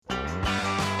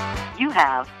You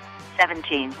have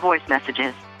 17 voice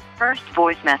messages. First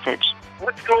voice message.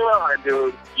 What's going on,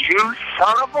 dude? You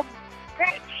son of a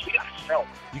bitch. Yes, no.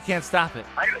 You can't stop it.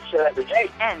 I gotta say that every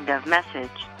day. End of message.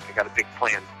 I got a big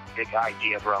plan. Big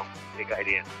idea, bro. Big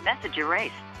idea. Message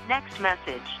erased. Next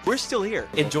message. We're still here.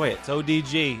 Enjoy it. It's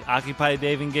ODG, Occupy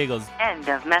Dave and Giggles. End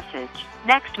of message.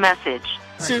 Next message.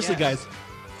 Seriously, guys.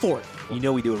 Fort. You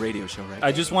know we do a radio show, right?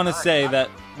 I just want to say that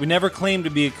we never claimed to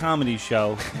be a comedy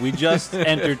show. We just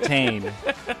entertain. You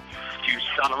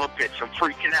son of a bitch. I'm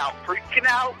freaking out. Freaking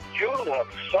out. You look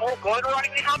so good right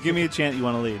now. Give me a chant you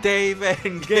want to lead. Dave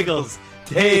and Giggles.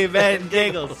 Dave and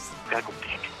Giggles. Gotta go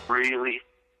big. Really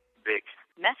big.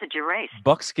 Message erased.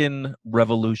 Buckskin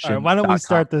Revolution. All right, why don't we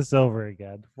start this over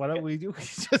again? Why don't we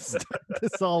just start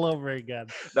this all over again?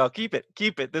 No, keep it.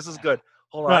 Keep it. This is good.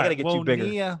 Hold on. I got to get you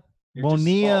bigger.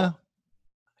 Woniya.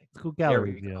 Cool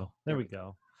gallery There we view. go. There we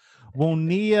go.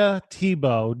 Woniya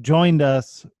Thibeault joined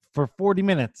us for 40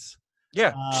 minutes.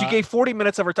 Yeah, she gave 40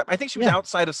 minutes of her time. I think she was yeah.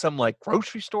 outside of some like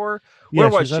grocery store. Yeah, Where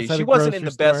was she was she? outside She a wasn't in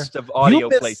grocery the best store. of audio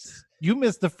places. You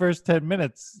missed the first 10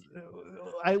 minutes.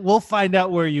 We'll find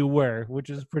out where you were, which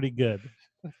is pretty good.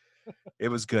 It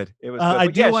was good. It was good. I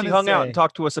But do yeah, wanna she hung out say- and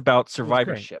talked to us about great.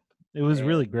 survivorship. It was And-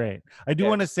 really great. I do Yeah.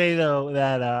 want to say, though,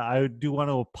 that I do want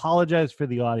to apologize for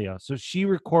the audio. So she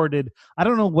recorded, I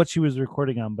don't know what she was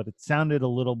recording on, but it sounded a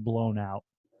little blown out.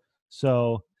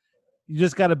 So you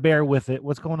just got to bear with it.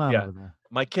 What's going on Yeah. over there?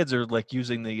 My kids are like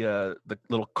using the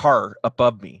little car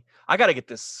above me. I got to get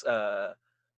this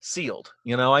sealed.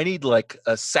 You know, I need like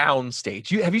a sound stage.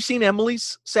 Have you seen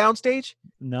Emily's sound stage?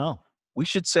 No. We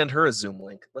should send her a Zoom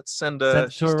link. Let's send Send it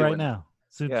to she's her right doing- now.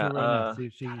 Send it Yeah, to her right now. See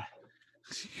if she...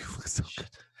 You look so good.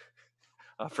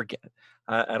 I'll forget it.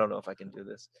 I don't know if I can do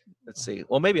this. Let's see.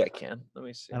 Well, maybe I can. Let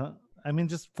me see. I mean,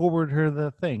 just forward her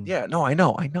the thing. Yeah, no, I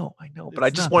know. But I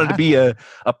It's just not wanted to that be a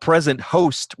present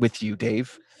host with you,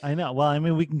 Dave. I know. Well, I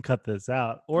mean, we can cut this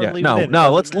out or Yeah, leave no, it in.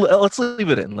 no. Let's leave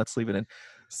it in. Let's leave it in.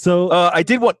 So, I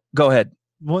did want. Go ahead.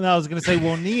 well, I was going to say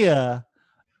Woniya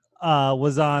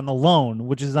was on Alone,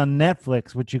 which is on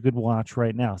Netflix, which you could watch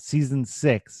right now, season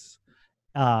 6.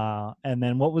 And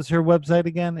then what was her website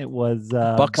again? It was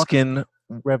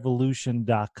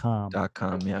buckskinrevolution.com.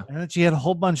 .com. And then she had a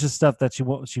whole bunch of stuff that she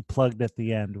plugged at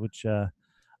the end, which I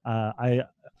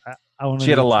want to. She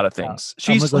had a lot of things.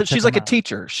 She's like a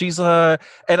teacher. She's and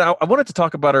I wanted to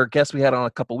talk about our guest we had on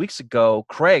a couple weeks ago,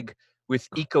 Craig with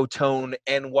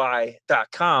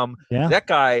ecotoneny.com. Yeah. That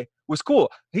guy was cool.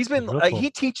 He's been Real cool. he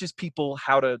teaches people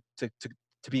how to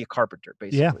be a carpenter,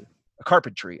 basically. Yeah. A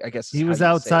carpentry, I guess. He was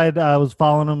outside. I was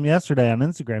following him yesterday on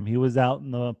Instagram. He was out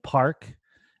in the park,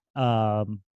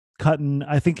 cutting.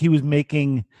 I think he was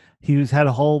making. Had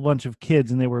a whole bunch of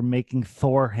kids, and they were making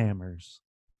Thor hammers.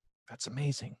 That's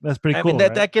amazing. That's pretty I cool. mean,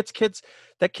 right? that gets kids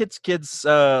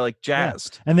like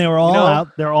jazzed. And they were all know?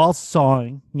 out. They're all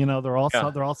sawing. They're all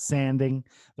Yeah. they're all sanding.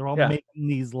 They're all Yeah. making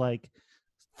these like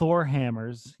Thor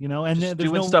hammers. And Just there's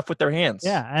doing no, stuff with their hands.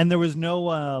 Yeah, and there was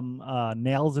no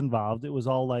nails involved. It was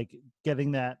all like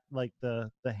getting that like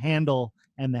the handle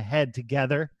and the head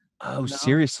together. Oh, No.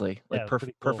 seriously? Like Yeah, it's pretty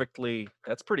cool. perfectly.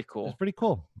 That's pretty It cool. was pretty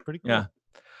cool. Pretty cool. Yeah.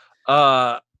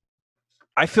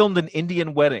 I filmed an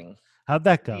Indian wedding. How'd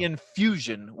that go? Indian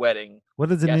fusion wedding.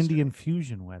 What is an yesterday. Indian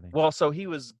fusion wedding? Well, so he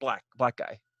was black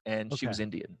guy, and she Okay. was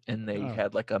Indian, and they Oh.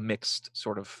 had like a mixed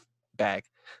sort of bag.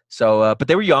 So, but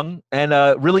they were young and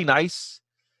really nice.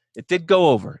 It did go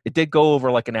over.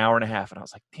 Like an hour and a half, and I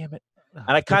was like, "Damn it!" And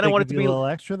I Did kind they of wanted give to you be. a little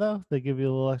extra though. They give you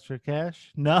a little extra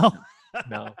cash. No.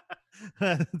 No.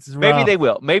 That's Maybe rough. they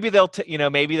will. Maybe they'll. Maybe they'll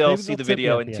Maybe see they'll the tip you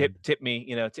video at and the tip end. tip me.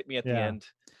 Tip me at the Yeah. end.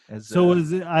 As, So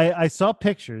was it, I saw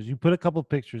pictures. You put a couple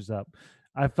pictures up.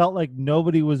 I felt like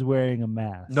nobody was wearing a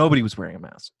mask. nobody was wearing a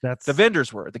mask. That's The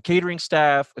vendors were, the catering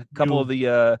staff, a couple of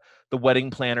the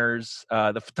wedding planners.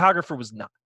 The photographer was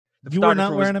not. The you were not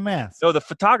photographer wearing a mask. No, the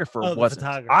photographer Oh, the wasn't.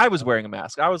 photographer. I was wearing a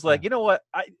mask. I was like, Yeah. you know what?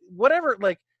 Whatever.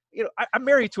 Like, I'm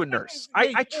married to a nurse. Yeah, I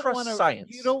you don't trust wanna- science.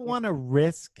 You don't want to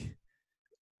risk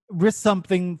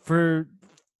something for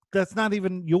that's not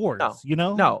even yours.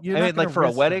 No. No, I mean, like for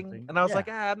a wedding, and I was like,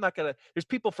 I'm not gonna. There's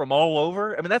people from all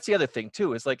over. I mean, that's the other thing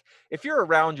too. Is like if you're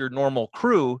around your normal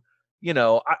crew,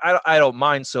 I don't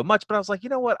mind so much. But I was like, you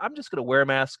know what? I'm just gonna wear a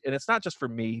mask, and it's not just for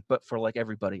me, but for like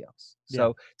everybody else. Yeah.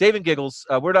 So, Dave and Giggles,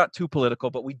 we're not too political,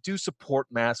 but we do support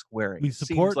mask wearing. we It seems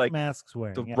support like masks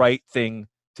wearing. the yes. right thing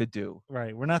to do.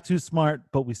 Right. We're not too smart,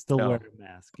 but we still No. wear a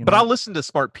mask. But I'll listen to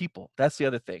smart people. That's the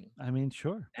other thing. I mean,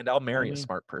 sure. And I'll marry mean, a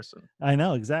smart person. I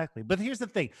know exactly. But here's the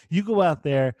thing: you go out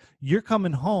there, you're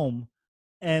coming home,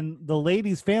 and the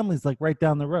lady's family's like right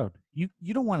down the road. You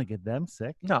don't want to get them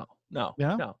sick. No.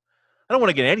 Yeah? I don't want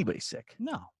to get anybody sick.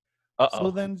 No. Uh-oh.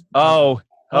 So then. Oh,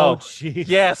 jeez.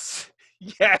 yes.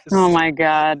 Yes. Oh my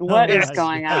God. What is my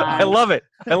going God. on? I love it.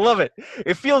 I love it.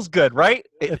 It feels good, right?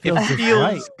 It feels just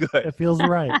right. good. It feels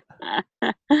right.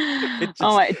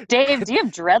 Oh my, Dave, do you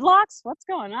have dreadlocks? What's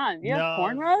going on? Do you have No.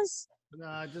 cornrows? No,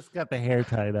 I just got the hair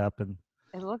tied up and.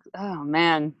 It looks. Oh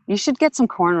man, you should get some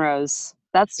cornrows.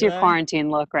 That's your Should I? quarantine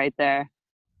look right there.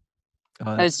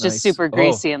 Oh, It's that's just nice. super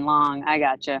greasy and long. I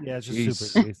gotcha. Yeah, it's just Jeez.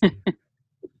 super greasy.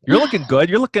 You're looking good.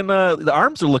 You're looking. The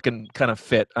arms are looking kind of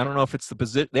fit. I don't know if it's the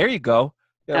position. There you go.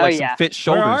 You got, Oh, some yeah. fit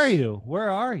shoulders. Where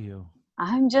are you?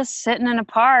 I'm just sitting in a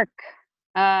park.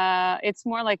 It's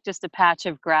more like just a patch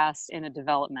of grass in a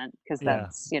development because Yeah.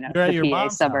 that's You're at the your PA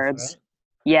mom's suburbs. house, right?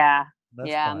 Yeah, That's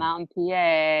yeah, fun. Mountain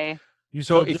PA. You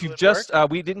So still if doing you've just, work?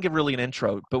 we didn't give really an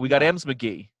intro, but we got Ems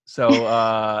McGee. So,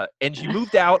 and you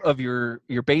moved out of your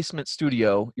basement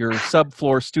studio, your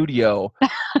subfloor studio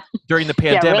during the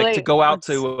pandemic really, to go out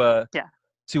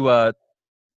yeah.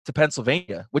 to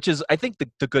Pennsylvania, which is, I think,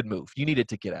 the good move. You needed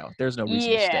to get out. There's no reason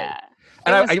to stay. Yeah.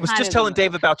 And I was kind just of telling the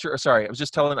Dave move. about your, sorry, I was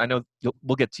just telling, I know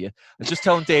we'll get to you. I was just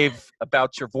telling Dave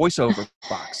about your voiceover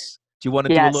box. Do you want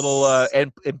to do a little, Yes.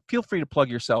 and feel free to plug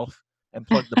yourself and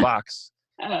plug the box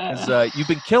because you've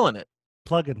been killing it.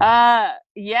 Plug it.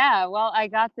 Yeah, well, I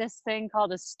got this thing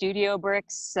called a Studio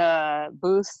Bricks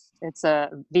booth. It's a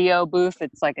VO booth.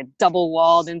 It's like a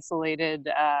double-walled, insulated,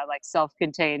 like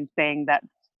self-contained thing that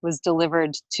was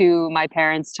delivered to my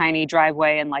parents' tiny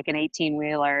driveway in like an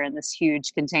 18-wheeler in this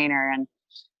huge container. And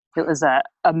it was a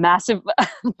massive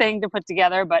thing to put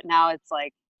together, but now it's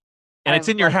like... And it's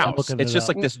in your house. looking It's it just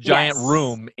up. like this giant Yes.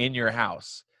 room in your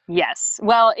house. Yes.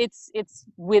 Well, it's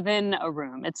within a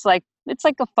room. It's like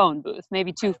a phone booth,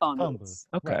 maybe two phone booths.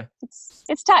 Okay. Right.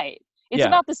 It's tight. It's Yeah.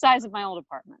 about the size of my old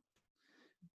apartment.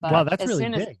 But Wow, that's as really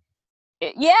soon as-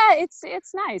 big. yeah, it's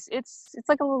nice. It's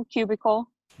like a little cubicle.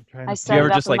 I'm trying I to Do you set ever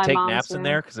it up just in like my take mom's naps in room.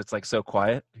 there because it's like so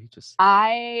quiet? You just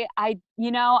I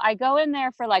go in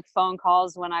there for like phone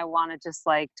calls when I want to just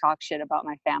like talk shit about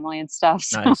my family and stuff.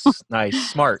 So, nice,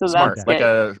 smart, So smart, that's like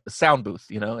good. a sound booth.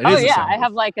 You know, It oh is a yeah, sound I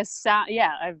have booth. like a sound.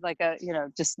 Yeah, I have like a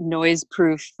just noise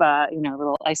proof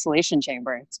little isolation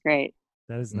chamber. It's great.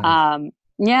 That is nice.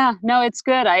 Yeah, no, it's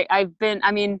good.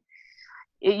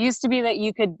 It used to be that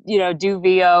you could, do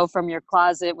VO from your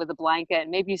closet with a blanket.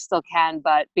 Maybe you still can,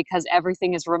 but because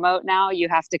everything is remote now, you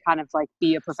have to kind of like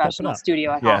be a professional up.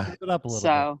 studio at Yeah. home. Step it up a little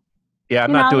So Yeah, I'm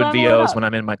you not know, doing level it VOs up. when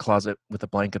I'm in my closet with a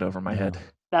blanket over my No. head.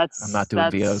 that's I'm not doing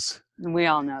VOs. We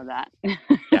all know that.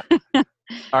 Yeah.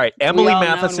 All right, We all know and we don't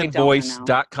know.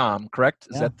 EmilyMathesonVoice.com, correct?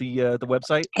 Is Yeah. that the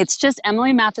website? It's just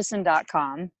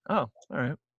EmilyMatheson.com. Oh, all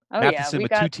right. Oh Matheson yeah, we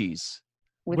with got two T's.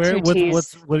 with Where? two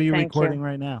T's. What are you Thank recording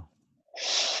right now?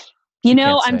 She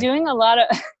can't I'm say. doing a lot of.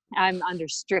 I'm under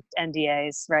strict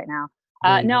NDAs right now.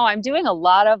 Really? No, I'm doing a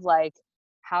lot of like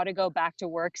how to go back to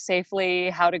work safely,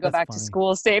 how to go That's back to funny.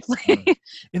 school safely.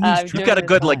 In these You've doing got a this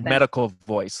good whole like thing. medical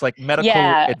voice, like medical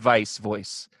Yeah. advice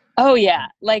voice. Oh yeah,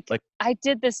 like Like- I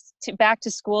did this back to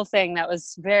school thing that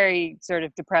was very sort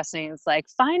of depressing. It's like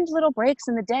find little breaks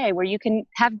in the day where you can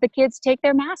have the kids take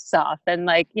their masks off and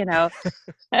like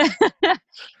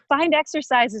find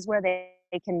exercises where they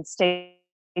can stay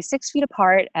 6 feet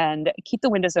apart and keep the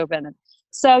windows open. And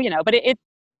so but it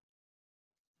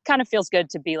kind of feels good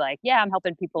to be like, yeah, I'm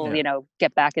helping people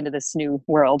get back into this new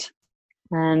world.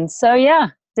 And so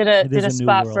did It is a a new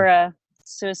spot for world. a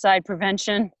suicide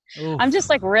prevention. Oof. I'm just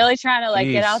like really trying to like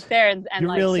get Jeez. out there and You're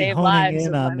like really save honing lives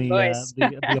in with on my the, voice.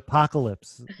 the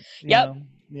apocalypse. you Yep. know?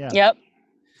 Yeah. Yep.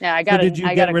 Yeah, I got So did you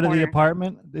I get got a rid of the corner.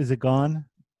 apartment? Is it gone?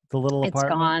 The little It's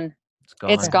apartment? gone. It's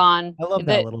gone. It's gone. I love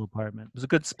that little apartment. It was a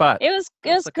good spot. It was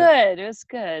It's like good. It was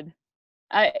good.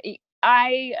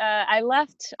 I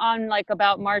left on like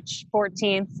about March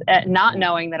 14th, not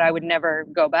knowing that I would never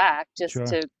go back, just Sure.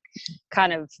 to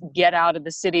kind of get out of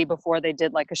the city before they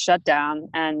did like a shutdown.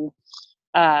 And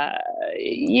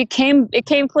it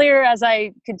came clear as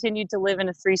I continued to live in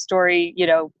a 3-story,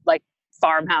 like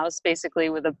farmhouse basically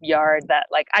with a yard that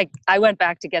like I went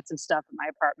back to get some stuff in my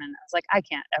apartment. I was like, I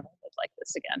can't ever live like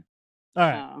this again. All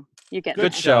right. So you get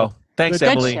Good show. Thanks, Good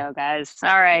Emily. Good show, guys.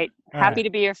 All right. All Happy right. to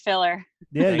be your filler.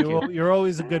 Yeah, Thank you're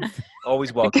always a good.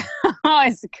 Always welcome.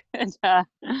 Always good,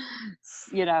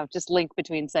 just link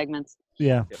between segments.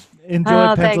 Yeah. Enjoy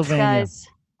Oh, thanks, Pennsylvania. guys.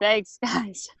 Thanks,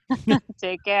 guys.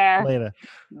 Take care. Later.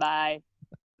 Bye.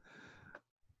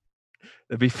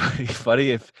 It'd be funny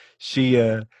if she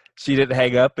didn't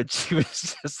hang up and she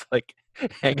was just like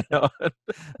hanging on.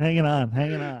 Hanging on.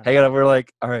 We're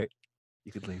like, all right,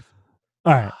 you can leave.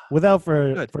 All right. Without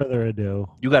Good. further ado,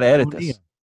 You got to edit this.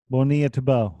 Woniya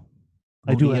Thibeault.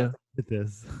 I do Woniya. have to edit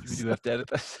this. You do have to edit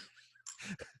this.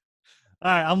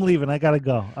 All right, I'm leaving. I gotta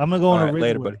go. I'm gonna go on All a right,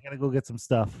 later, Ridgewood. buddy. I gotta go get some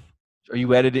stuff. Are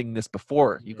you editing this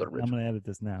before you go to I'm Richmond? gonna edit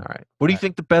this now. All right. What do you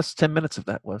think the best 10 minutes of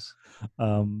that was? I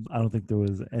don't think there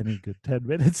was any good 10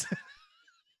 minutes.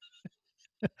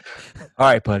 All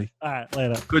right, buddy. All right,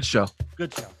 later. Good show.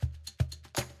 Good show.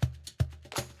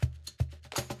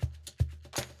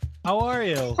 How are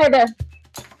you? Hi there.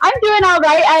 I'm doing all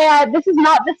right. This is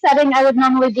not the setting I would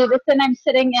normally do this in. I'm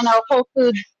sitting in a Whole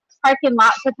Foods parking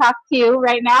lot to talk to you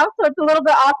right now, so it's a little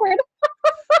bit awkward.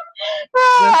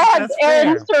 I had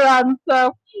errands to run,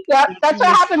 so yeah, that's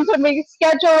what happens when we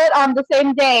schedule it on the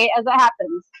same day as it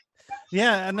happens.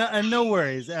 Yeah, and no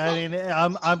worries. I mean,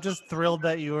 I'm just thrilled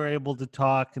that you were able to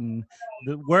talk, and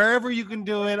wherever you can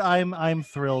do it, I'm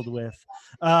thrilled with.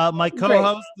 My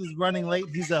co-host is running late.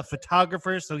 He's a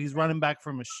photographer, so he's running back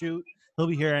from a shoot. He'll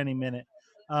be here any minute.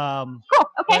 Cool.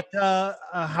 Okay. But,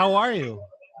 how are you?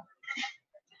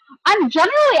 I'm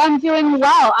doing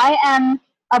well. I am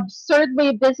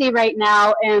absurdly busy right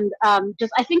now, and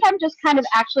I think I'm just kind of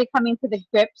actually coming to the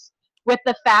grips with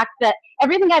the fact that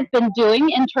everything I've been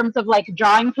doing in terms of like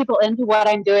drawing people into what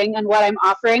I'm doing and what I'm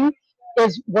offering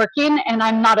is working, and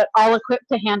I'm not at all equipped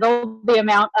to handle the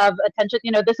amount of attention.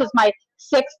 You know, this is my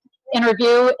 6th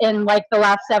interview in like the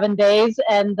last 7 days,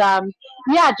 and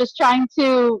just trying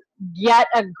to get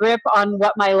a grip on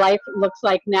what my life looks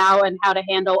like now and how to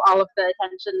handle all of the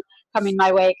attention coming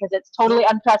my way, because it's totally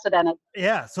unprecedented.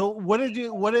 Yeah. So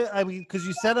because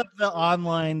you set up the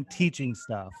online teaching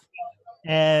stuff,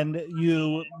 and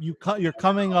you're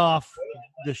coming off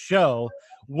the show.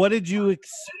 What did you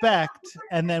expect,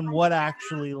 and then what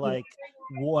actually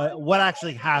what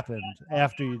actually happened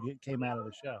after you came out of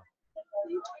the show?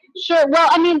 Sure. Well,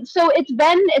 I mean, so it's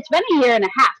been a year and a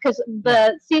half, because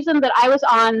the season that I was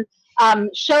on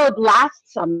showed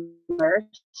last summer,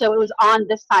 so it was on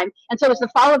this time, and so it was the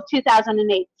fall of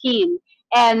 2018,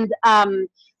 and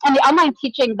the online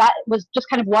teaching, that was just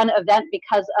kind of one event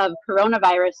because of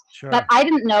coronavirus. Sure. But I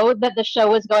didn't know that the show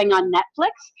was going on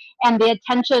Netflix, and the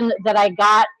attention that I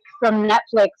got from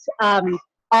Netflix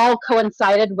all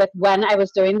coincided with when I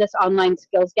was doing this online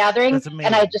skills gathering,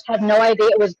 and I just had no idea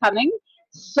it was coming.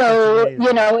 So,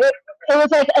 you know, it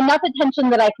was like enough attention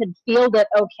that I could field it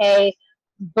okay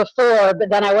before, but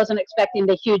then I wasn't expecting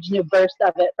the huge new burst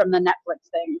of it from the Netflix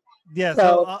thing. Yeah,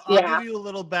 so I'll give you a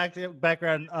little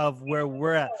background of where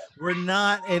we're at. We're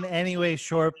not in any way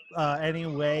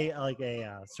like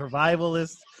a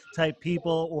survivalist type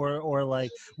people, or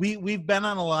like we've been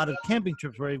on a lot of camping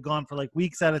trips where we've gone for like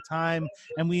weeks at a time,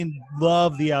 and we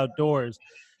love the outdoors.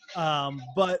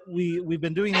 But we've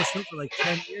been doing this show for like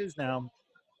 10 years now,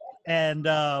 and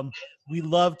we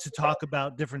love to talk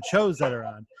about different shows that are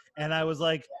on. And I was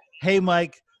like, hey,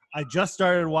 Mike, I just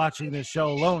started watching this show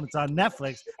Alone. It's on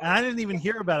Netflix, and I didn't even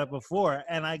hear about it before,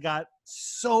 and I got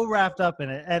so wrapped up in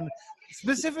it, and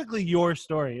specifically your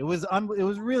story. It was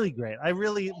really great. I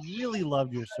really, really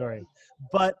loved your story.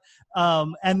 But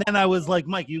and then I was like,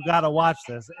 Mike, you got to watch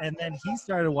this. And then he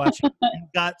started watching and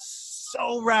got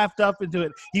so wrapped up into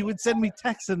it. He would send me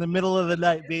texts in the middle of the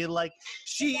night being like,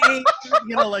 she ate,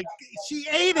 she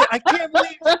ate it. I can't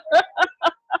believe it.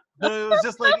 But it was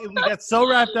just like, we got so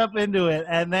wrapped up into it.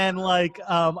 And then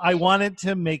I wanted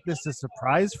to make this a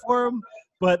surprise for him.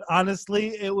 But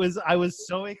honestly, I was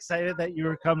so excited that you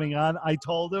were coming on. I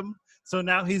told him. So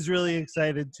now he's really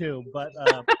excited too. But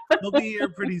he'll be here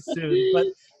pretty soon. But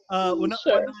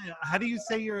how do you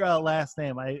say your last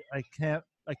name? I can't.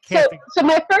 So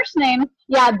my first name,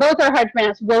 both are hard to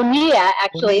pronounce. Woniya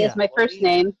actually is my first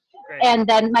name. Great. And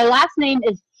then my last name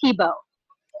is Thibeault.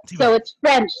 So it's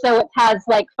French, so it has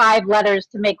like 5 letters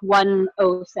to make one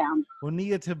O sound.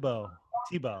 Woniya Thibeault.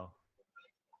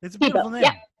 It's a beautiful name.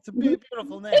 Yeah. It's a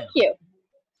beautiful name. Thank you.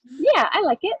 Yeah, I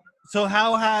like it. So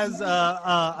how has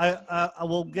I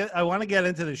want to get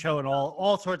into the show and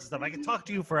all sorts of stuff. I can talk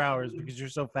to you for hours because you're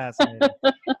so fascinating,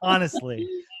 honestly.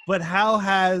 But how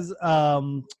has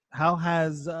the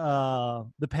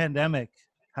pandemic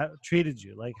treated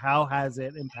you? Like, how has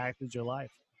it impacted your life?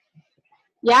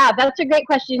 Yeah, that's a great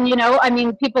question. I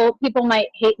mean, people might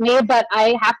hate me, but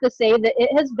I have to say that it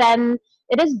has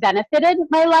benefited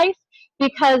my life,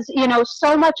 because,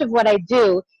 so much of what I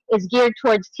do is geared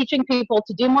towards teaching people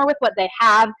to do more with what they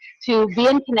have, to be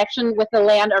in connection with the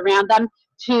land around them,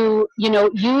 to,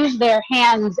 use their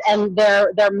hands and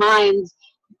their minds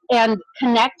and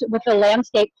connect with the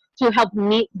landscape to help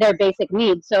meet their basic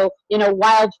needs. So,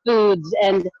 wild foods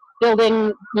and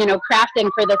building, crafting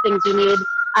for the things you need.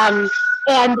 And,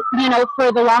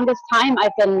 for the longest time,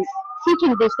 I've been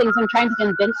teaching these things and trying to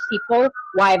convince people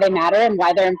why they matter and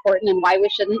why they're important and why we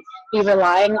shouldn't be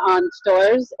relying on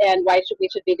stores and why we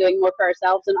should be doing more for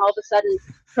ourselves. And all of a sudden,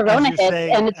 Corona you're hits,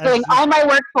 saying- and it's as doing you- all my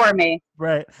work for me.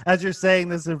 Right. As you're saying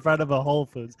this in front of a Whole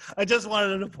Foods. I just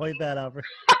wanted to point that out.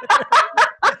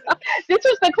 This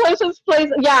was the closest place.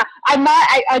 Yeah, I'm not.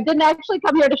 I didn't actually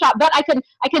come here to shop, but I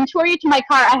can tour you to my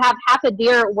car. I have half a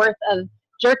deer worth of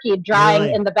jerky drying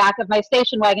Really? in the back of my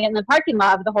station wagon in the parking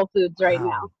lot of the Whole Foods right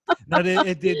now. Now,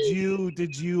 did you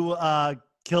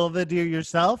kill the deer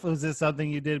yourself? Was this something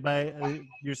you did by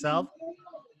yourself?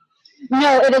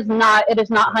 No, it is not. It is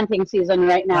not hunting season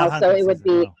right now, Not so hunting it would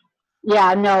season, be. no.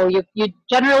 Yeah, no. You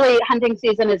generally hunting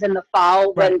season is in the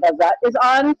fall when Right. the rut is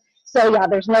on. So yeah,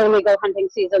 there's no legal hunting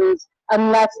seasons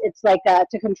unless it's like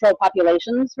to control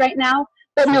populations right now.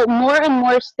 But no, more and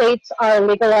more states are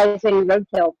legalizing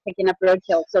roadkill, picking up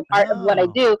roadkill. So part of what I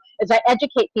Oh. do is I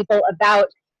educate people about,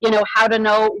 how to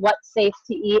know what's safe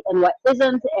to eat and what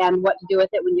isn't, and what to do with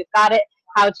it when you've got it,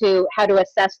 how to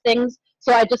assess things.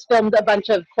 So I just filmed a bunch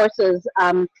of courses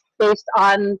based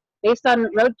on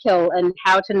roadkill and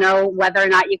how to know whether or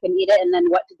not you can eat it, and then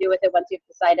what to do with it once you've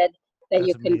decided that That's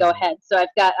you can go amazing. ahead. So I've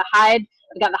got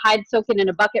the hide soaking in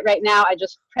a bucket right now. I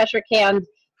just pressure canned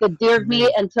the deer meat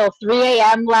Amazing. until 3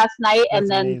 a.m. last night, That's and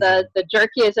then amazing. the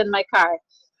jerky is in my car.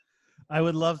 I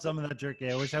would love some of that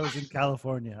jerky. I wish I was in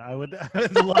California. I would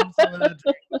love some of that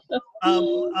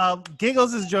jerky.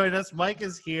 Giggles has joined us. Mike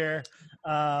is here.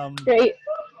 Great.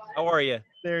 How are you?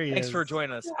 There he Thanks is. for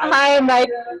joining us. Hi, Mike.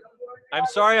 I'm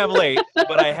sorry I'm late,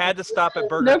 but I had to stop at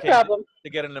Burger No King problem. to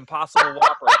get an Impossible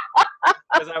Whopper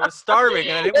because I was starving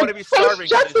and I didn't want to be It tastes starving. for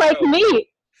just this like show. me.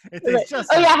 It tastes just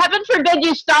Oh like- yeah, heaven forbid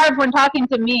you starve when talking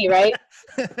to me, right?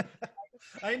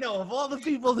 I know, of all the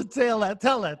people to tell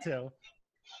that to.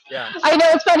 Yeah. I know,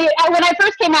 it's funny. When I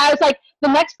first came out, I was like, the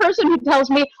next person who tells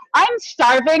me I'm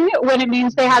starving when it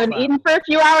means they haven't eaten for a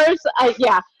few hours,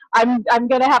 I'm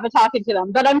gonna have a talking to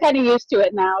them. But I'm kind of used to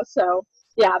it now, so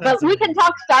yeah. That's but we can amazing.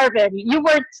 talk starving. You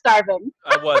weren't starving.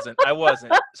 I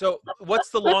wasn't. So what's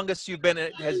the longest you've been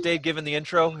at? Has Dave given the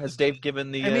intro? Has Dave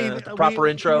given the proper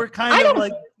intro? We're kind I of don't-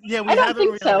 like, yeah, we I don't haven't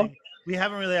think really. so. We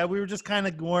haven't really. We were just kind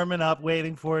of warming up,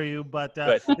 waiting for you. But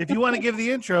Good. if you want to give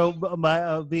the intro,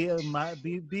 be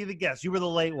the guest. You were the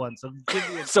late one, so give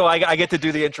the intro. So I get to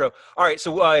do the intro. All right.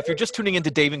 So if you're just tuning into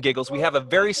Dave and Giggles, we have a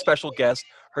very special guest.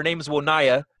 Her name is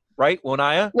Woniya, right?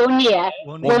 Woniya? Woniya.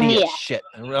 Woniya. Shit.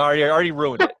 I already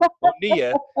ruined it.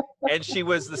 Woniya. And she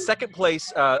was the second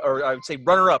place, or I would say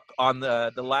runner-up on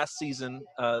the last season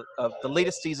of the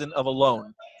latest season of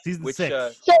Alone. Season Which,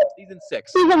 6. Season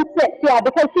 6. Season 6, yeah,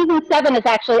 because season 7 is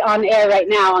actually on air right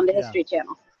now on the History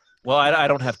Channel. Well, I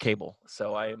don't have cable,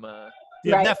 so I'm.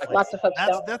 You have Right, Netflix. lots of folks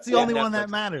don't. That's the Yeah, only one that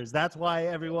Netflix. matters. That's why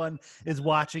everyone is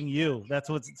watching you. That's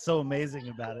what's so amazing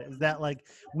about it. Is that like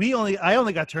I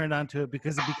only got turned on to it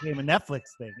because it became a Netflix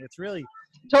thing. It's really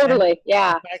Totally,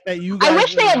 yeah. the fact that you guys I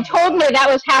wish they had told me that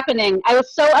was happening. I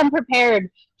was so unprepared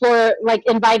for like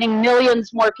inviting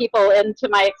millions more people into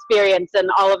my experience and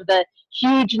all of the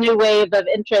huge new wave of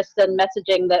interest and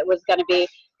messaging that was going to be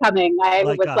coming. I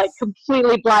Like was us. like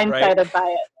completely blindsided by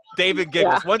it. Dave and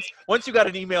Giggles. Once you got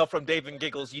an email from Dave and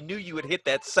Giggles, you knew you would hit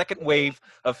that second wave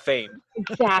of fame.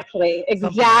 Exactly.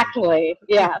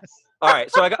 Yes. All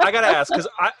right, so I got to ask because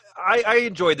I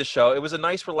enjoyed the show. It was a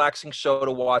nice, relaxing show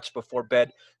to watch before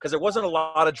bed because there wasn't a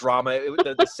lot of drama.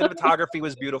 The cinematography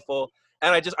was beautiful,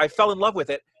 and I fell in love with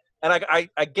it. And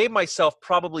I gave myself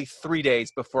probably 3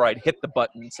 days before I'd hit the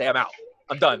button and say I'm out.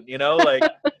 I'm done.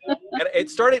 And it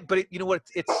started, but you know what?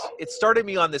 It started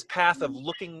me on this path of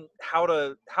looking how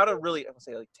to really, I don't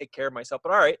say like take care of myself,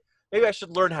 but all right, maybe I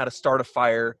should learn how to start a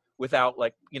fire without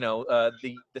like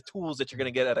the tools that you're gonna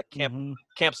get at a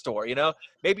camp store.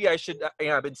 Maybe I should.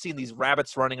 I've been seeing these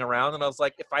rabbits running around, and I was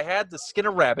like, if I had to skin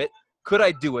a rabbit, could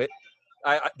I do it?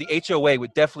 The HOA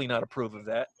would definitely not approve of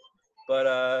that,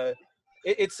 but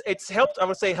it's helped. I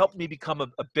would say helped me become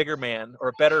a bigger man or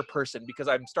a better person because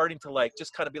I'm starting to like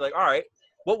just kind of be like, all right,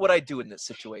 what would I do in this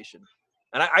situation?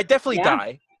 And I definitely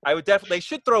die. I would definitely. They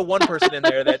should throw one person in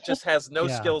there that just has no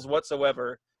skills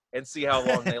whatsoever and see how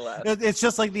long they last. It's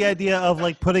just like the idea of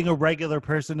like putting a regular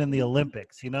person in the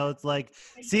Olympics. It's like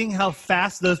seeing how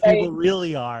fast those people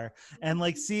really are, and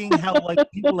like seeing how like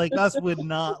people like us would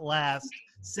not last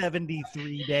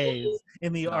 73 days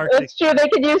in the Arctic. It's true. They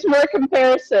could use more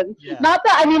comparison. Yeah. Not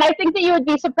that I think that you would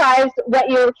be surprised what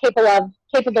you're capable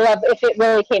of if it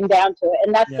really came down to it.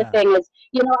 And that's the thing is,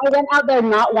 I went out there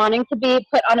not wanting to be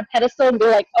put on a pedestal and be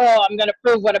like, oh, I'm going to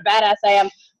prove what a badass I am,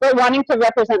 but wanting to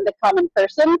represent the common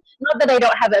person. Not that I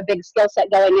don't have a big skill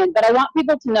set going in, but I want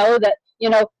people to know that,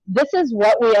 this is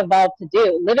what we evolved to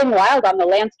do. Living wild on the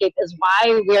landscape is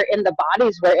why we're in the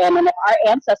bodies we're in. And if our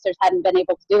ancestors hadn't been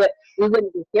able to do it, we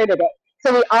wouldn't be here today.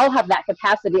 So we all have that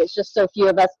capacity. It's just so few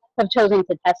of us have chosen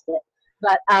to test it.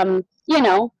 But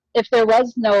if there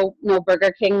was no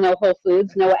Burger King, no Whole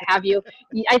Foods, no what have you,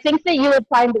 I think that you would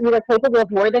find that you were capable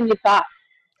of more than you thought.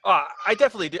 I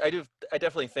definitely do. I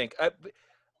definitely think.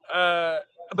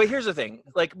 But here's the thing: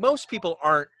 like most people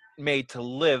aren't made to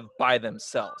live by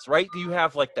themselves, right? You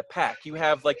have like the pack, you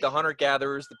have like the hunter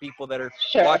gatherers, the people that are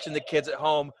Sure. watching the kids at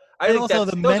home. I And think also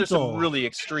those are some really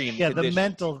extreme. Yeah, conditions.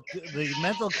 the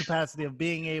mental capacity of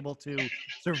being able to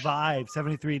survive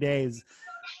 73 days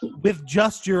with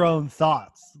just your own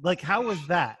thoughts. Like, how was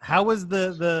that? How was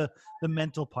the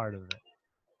mental part of it?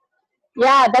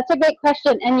 Yeah, that's a great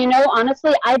question. And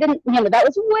honestly, I didn't, that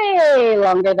was way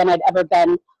longer than I'd ever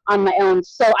been on my own.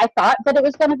 So I thought that it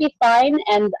was going to be fine,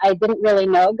 and I didn't really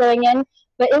know going in,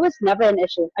 but it was never an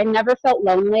issue. I never felt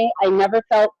lonely. I never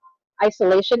felt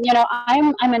isolation.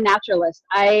 I'm a naturalist.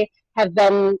 I have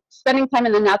been spending time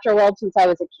in the natural world since I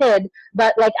was a kid,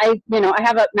 but like I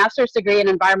have a master's degree in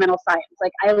environmental science.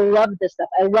 Like I love this stuff.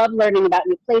 I love learning about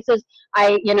new places.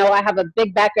 I have a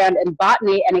big background in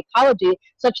botany and ecology,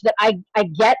 such that I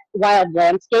get wild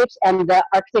landscapes, and the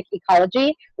Arctic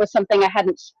ecology was something I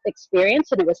hadn't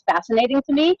experienced, and it was fascinating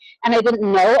to me. And I didn't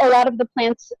know a lot of the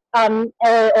plants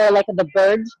or like the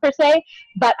birds per se,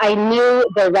 but I knew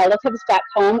their relatives back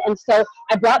home, and so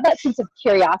I brought that sense of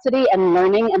curiosity and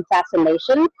learning and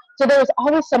fascination. So there was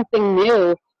always something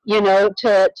new,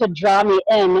 to draw me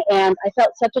in, and I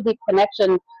felt such a deep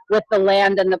connection with the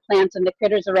land and the plants and the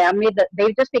critters around me that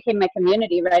they just became my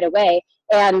community right away.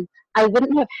 And I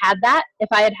wouldn't have had that if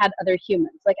I had had other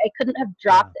humans. Like I couldn't have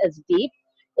dropped as deep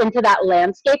into that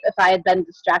landscape if I had been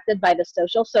distracted by the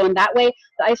social. So in that way,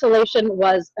 the isolation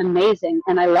was amazing,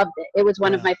 and I loved it. It was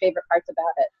one of my favorite parts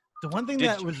about it. The one thing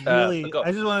that was really,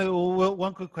 I just want to,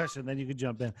 one quick question, then you could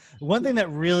jump in. One thing that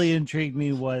really intrigued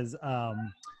me was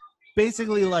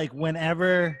basically like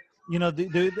whenever,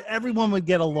 everyone would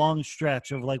get a long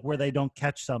stretch of like where they don't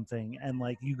catch something, and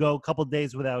like you go a couple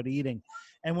days without eating.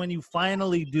 And when you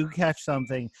finally do catch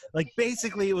something, like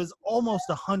basically it was almost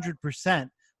 100%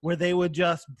 where they would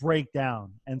just break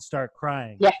down and start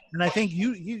crying. Yeah. And I think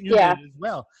you did as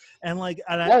well. And like,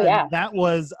 and that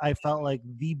was, I felt like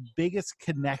the biggest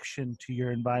connection to your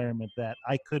environment that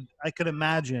I could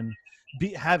imagine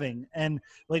having. And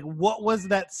like, what was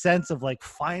that sense of like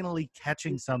finally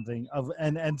catching something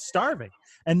and starving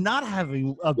and not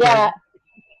having a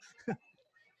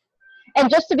And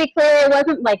just to be clear, it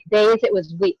wasn't like days, it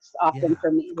was weeks often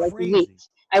for me, like weeks.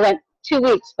 I went 2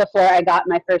 weeks before I got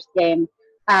my first game.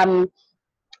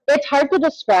 It's hard to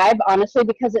describe, honestly,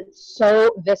 because it's so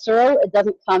visceral. It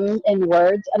doesn't come in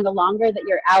words. And the longer that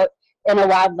you're out in a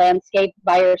wild landscape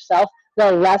by yourself,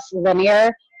 the less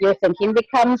linear your thinking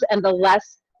becomes, and the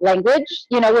less language,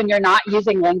 when you're not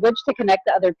using language to connect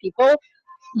to other people,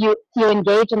 you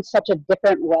engage in such a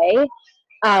different way.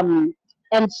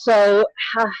 And so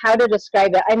how to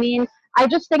describe it? I mean, I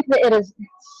just think that it is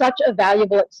such a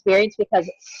valuable experience because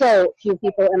so few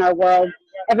people in our world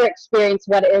ever experience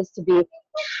what it is to be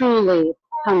truly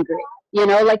hungry.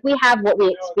 Like we have what we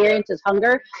experience as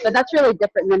hunger, but that's really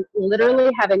different than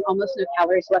literally having almost no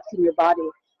calories left in your body.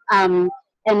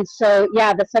 And so,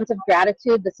 the sense of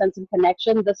gratitude, the sense of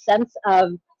connection, the sense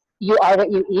of you are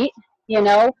what you eat,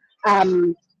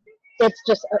 it's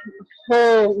just a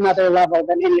whole nother level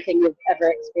than anything you've ever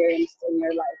experienced in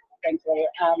your life, frankly.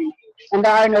 And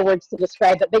there are no words to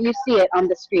describe it, but you see it on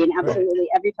the screen, absolutely.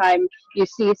 Every time you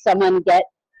see someone get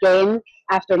game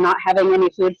after not having any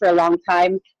food for a long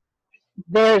time,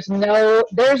 there's no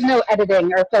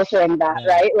editing or filtering that,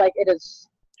 right? Like it's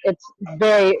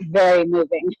very, very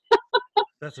moving.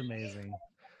 That's amazing.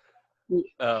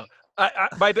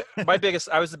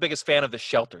 I was the biggest fan of the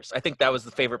shelters. I think that was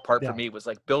the favorite part for me, was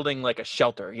like building like a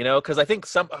shelter, because I think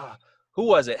who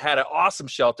was it had an awesome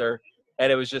shelter,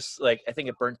 and it was just like, I think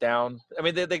it burnt down. I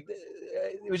mean, it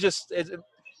was just,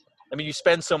 you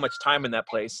spend so much time in that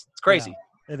place. It's crazy.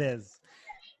 Yeah, it is.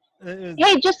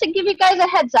 Hey, just to give you guys a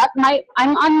heads up,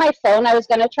 I'm on my phone. I was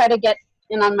going to try to get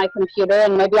in on my computer,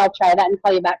 and maybe I'll try that and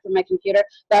call you back from my computer,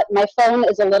 but my phone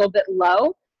is a little bit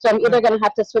low. So I'm either going to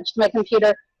have to switch to my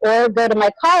computer or go to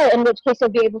my car, in which case I'll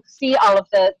be able to see all of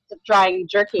the drying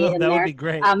jerky in there. That would be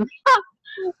great.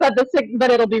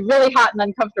 But it'll be really hot and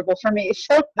uncomfortable for me,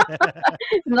 so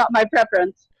it's not my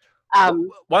preference.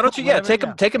 Why don't you take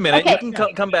a minute? Okay. You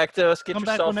can come back to us. Come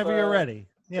back whenever you're ready.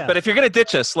 Yeah. But if you're going to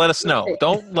ditch us, let us know.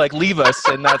 Don't like leave us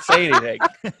and not say anything.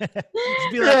 Just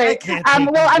be like, I can't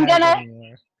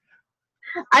take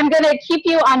I'm gonna keep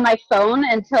you on my phone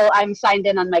until I'm signed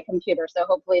in on my computer. So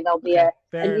hopefully there'll be an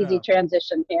easy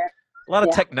transition here. A lot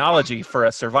of technology for a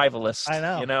survivalist. I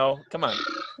know. Come on.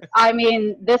 I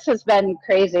mean, this has been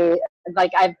crazy.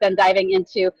 Like I've been diving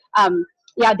into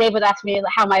yeah, Dave would ask me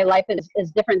how my life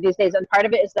is different these days. And part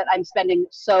of it is that I'm spending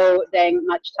so dang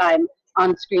much time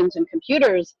on screens and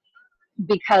computers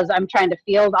because I'm trying to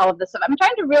field all of this stuff. I'm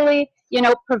trying to really,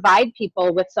 provide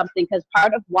people with something, because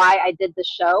part of why I did the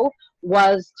show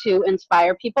was to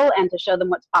inspire people and to show them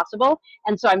what's possible.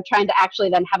 And so I'm trying to actually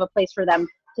then have a place for them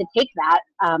to take that.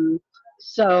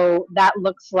 So that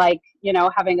looks like,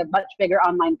 having a much bigger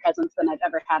online presence than I've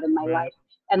ever had in my life.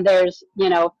 And there's,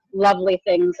 lovely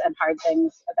things and hard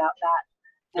things about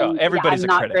that. And everybody's I'm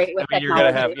a not critic. great with You're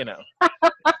going to have,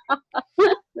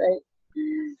 Right.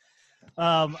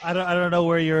 I don't know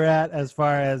where you're at as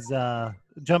far as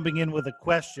jumping in with a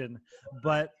question,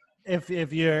 but if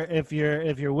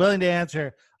you're willing to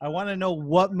answer, I want to know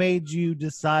what made you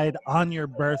decide on your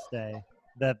birthday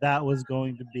that was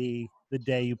going to be the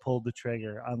day you pulled the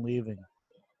trigger on leaving.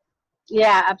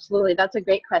 Yeah, absolutely. That's a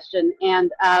great question.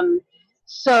 And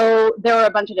so there were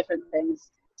a bunch of different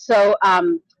things. So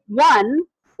one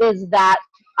is that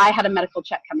I had a medical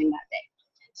check coming that day.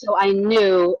 So I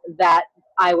knew that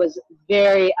I was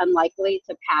very unlikely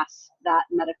to pass that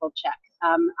medical check.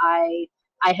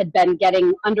 I had been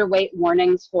getting underweight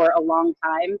warnings for a long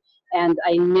time, and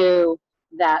I knew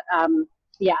that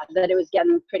that it was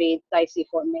getting pretty dicey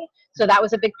for me. So that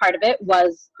was a big part of it,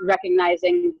 was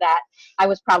recognizing that I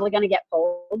was probably going to get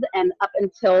pulled. And up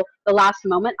until the last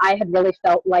moment, I had really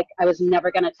felt like I was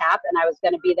never going to tap, and I was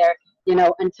going to be there,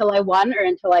 until I won or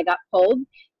until I got pulled.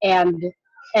 And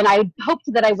I hoped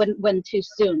that I wouldn't win too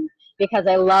soon, because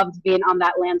I loved being on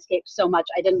that landscape so much.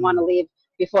 I didn't want to leave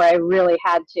before I really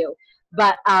had to.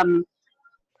 But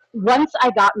once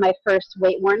I got my first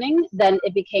weight warning, then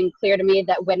it became clear to me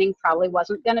that winning probably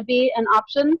wasn't going to be an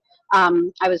option.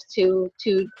 I was too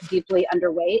deeply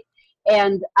underweight.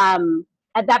 And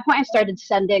at that point, I started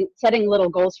setting little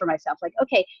goals for myself. Like,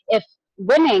 okay, if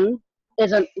winning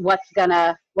isn't what's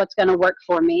gonna work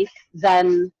for me,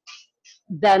 then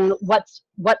what's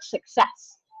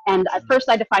success? And at first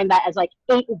I defined that as like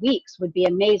 8 weeks would be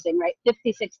amazing, right?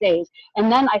 56 days.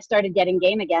 And then I started getting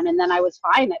game again. And then I was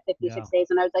fine at 56 days.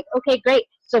 And I was like, okay, great.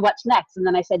 So what's next? And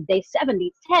then I said, day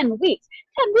 70, 10 weeks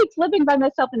living by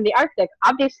myself in the Arctic.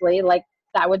 Obviously, like,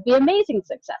 that would be amazing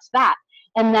success, that.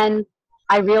 And then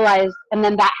I realized, and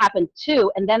then that happened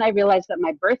too. And then I realized that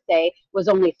my birthday was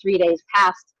only 3 days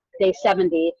past day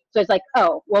 70. So it's like,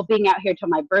 oh, well, being out here till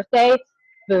my birthday,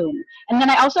 boom. And then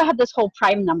I also had this whole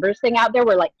prime numbers thing out there,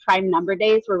 where like prime number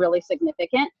days were really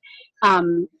significant.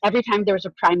 Every time there was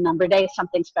a prime number day,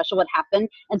 something special would happen.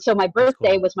 And so my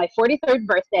birthday was my 43rd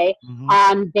birthday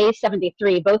on day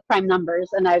 73, both prime numbers.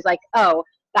 And I was like, oh,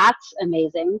 that's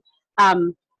amazing.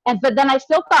 But then I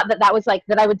still thought that was like,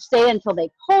 that I would stay until they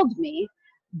pulled me.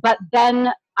 But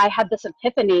then I had this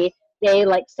epiphany day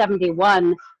like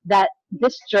 71, that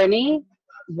this journey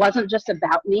wasn't just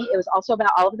about me. It was also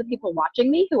about all of the people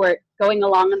watching me who were going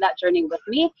along on that journey with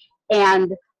me.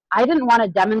 And I didn't want to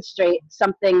demonstrate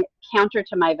something counter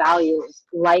to my values,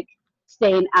 like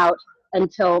staying out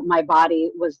until my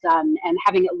body was done and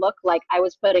having it look like I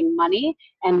was putting money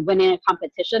and winning a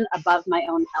competition above my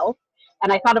own health.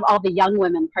 And I thought of all the young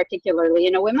women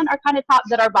particularly. Women are kind of taught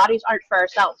that our bodies aren't for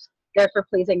ourselves, they're for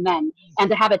pleasing men. And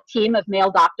to have a team of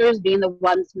male doctors being the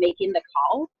ones making the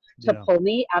call to pull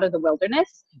me out of the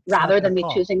wilderness, rather than me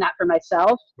choosing that for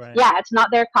myself. Right. Yeah, it's not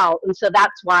their call. And so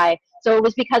that's why. So it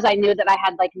was because I knew that I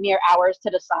had like mere hours to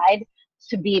decide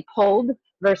to be pulled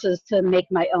versus to make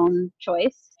my own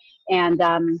choice. And,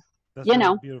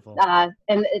 beautiful.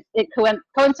 And it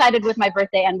coincided with my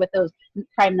birthday and with those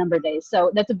prime number days.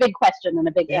 So that's a big question and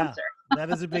a big answer.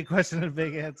 That is a big question and a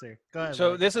big answer. Go ahead.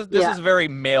 So this is a very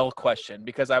male question,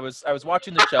 because I was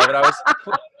watching the show, and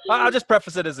I'll just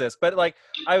preface it as this, but like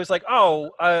I was like,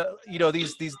 the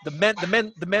men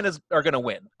are going to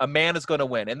win. A man is going to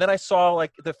win. And then I saw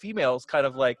like the females kind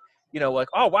of like, like,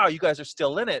 oh wow, you guys are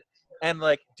still in it. And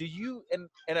like, do you, and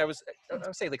I was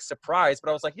saying like surprised, but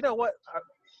I was like, you know what,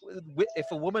 if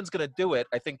a woman's going to do it,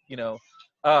 I think,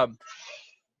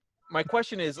 my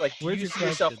question is like, do you see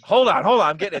yourself? Hold on,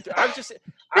 I'm getting it. I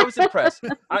was impressed.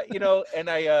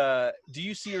 Do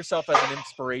you see yourself as an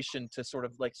inspiration to sort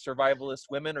of like survivalist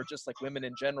women, or just like women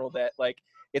in general, that like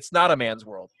it's not a man's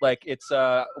world, like it's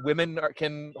women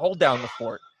can hold down the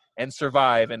fort and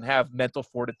survive and have mental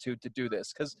fortitude to do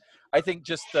this? Because I think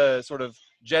just the sort of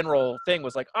general thing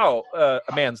was like, a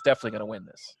man's definitely going to win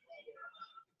this.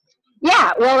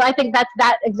 Yeah, well, I think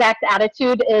that exact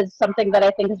attitude is something that I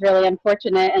think is really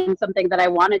unfortunate, and something that I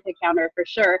wanted to counter for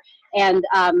sure. And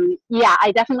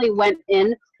I definitely went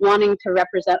in wanting to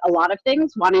represent a lot of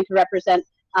things, wanting to represent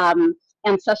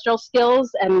ancestral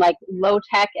skills and like low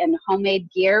tech and homemade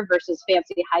gear versus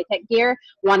fancy high tech gear,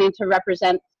 wanting to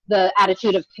represent the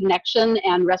attitude of connection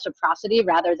and reciprocity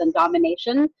rather than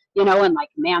domination, you know, and like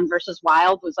man versus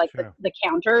wild was like the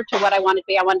counter to what I wanted to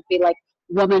be. I wanted to be like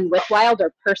woman with wild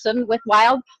or person with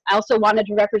wild. I also wanted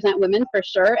to represent women for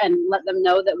sure and let them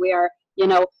know that we are, you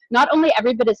know, not only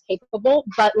every bit is capable,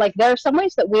 but like there are some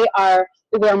ways that we are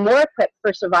more equipped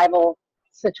for survival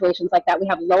situations like that. We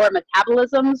have lower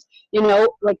metabolisms, you know,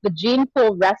 like the gene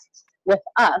pool rests with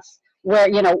us, where,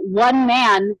 you know, one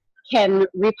man can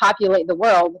repopulate the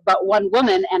world, but one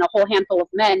woman and a whole handful of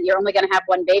men, you're only going to have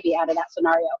one baby out of that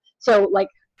scenario. So like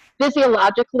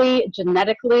physiologically,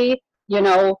 genetically, you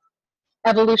know,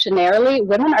 evolutionarily,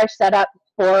 women are set up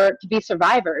to be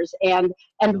survivors, and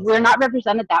we're not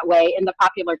represented that way in the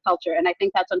popular culture, and I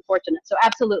think that's unfortunate. So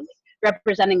absolutely,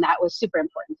 representing that was super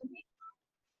important to me.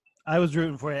 I was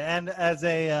rooting for you, and as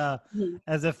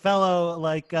a fellow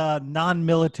like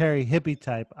non-military hippie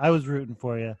type, I was rooting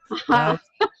for you. I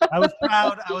was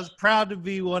proud. I was proud to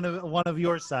be one of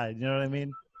your side. You know what I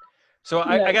mean? So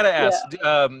I gotta ask.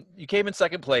 You came in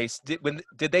second place.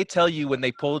 Did they tell you when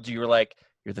they pulled you? You were like,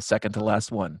 you're the second to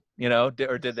last one. You know,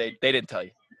 or did they? They didn't tell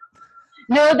you.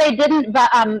 No, they didn't.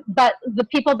 But the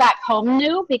people back home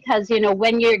knew, because, you know,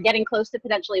 when you're getting close to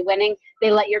potentially winning,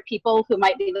 they let your people who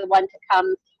might be the one to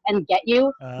come and get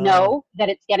you know that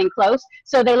it's getting close.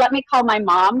 So they let me call my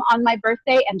mom on my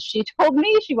birthday, and she told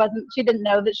me she didn't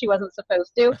know that she wasn't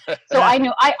supposed to. So I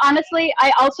knew.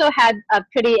 I also had a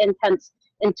pretty intense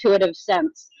intuitive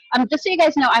sense. Just so you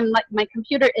guys know, my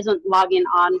computer isn't logging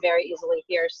on very easily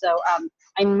here, so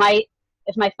I might,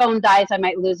 if my phone dies, I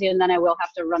might lose you, and then I will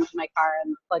have to run to my car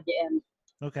and plug you in.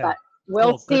 Okay. But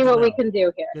we'll see what we can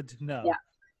do here. Good to know.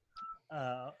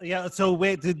 Yeah. So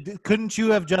wait, couldn't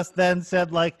you have just then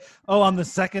said like, "Oh, I'm the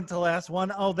second to last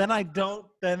one. Oh, then I don't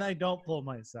pull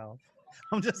myself.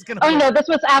 I'm just gonna." Oh no, this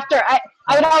was after I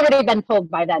had already been pulled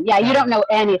by then. Yeah, you don't know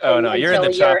anything. Oh no, you're in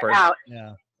the chopper. Out.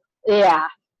 Yeah. Yeah.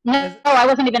 No, I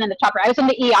wasn't even in the chopper. I was in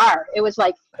the ER. It was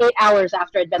like 8 hours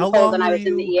after I'd been pulled, and I was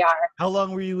in the ER. How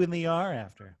long were you in the ER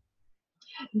after?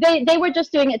 They were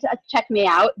just doing it to check me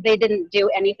out. They didn't do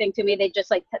anything to me. They just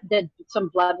like did some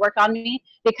blood work on me,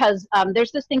 because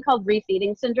there's this thing called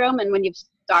refeeding syndrome, and when you've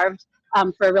starved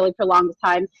for a really prolonged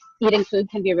time, eating food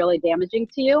can be really damaging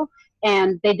to you.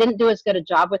 And they didn't do as good a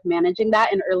job with managing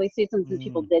that in early seasons, and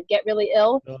people did get really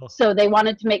ill. So they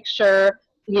wanted to make sure,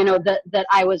 you know, that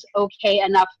I was okay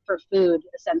enough for food,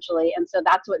 essentially. And so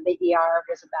that's what the ER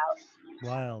was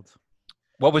about. Wild.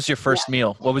 What was your first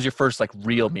meal? What was your first like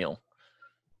real meal?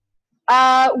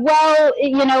 Well,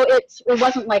 you know, it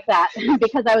wasn't like that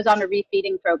because I was on a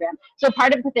refeeding program. So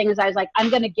part of the thing is I was like, I'm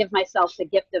going to give myself the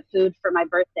gift of food for my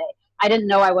birthday. I didn't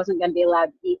know I wasn't going to be allowed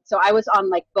to eat. So I was on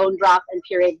like bone broth and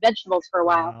pureed vegetables for a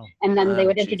while. Wow. And then they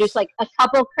would introduce like a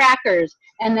couple crackers,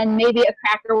 and then maybe a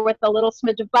cracker with a little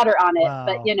smidge of butter on it. Wow.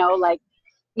 But, you know, like,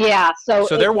 yeah. So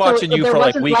they're watching you for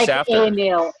like weeks like after. A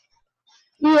meal.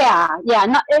 Yeah.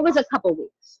 It was a couple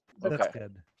weeks. That's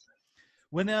good.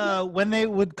 When they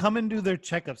would come and do their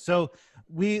checkups, so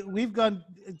we've gone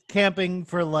camping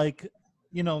for like,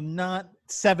 you know, not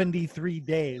 73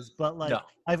 days, but like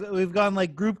we've gone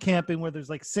like group camping where there's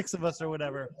like 6 of us or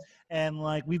whatever, and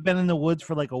like we've been in the woods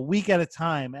for like a week at a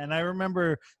time. And I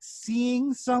remember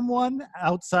seeing someone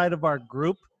outside of our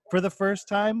group for the first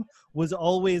time was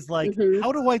always like,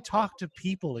 how do I talk to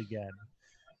people again?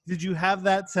 Did you have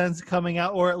that sense coming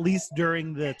out, or at least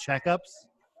during the checkups?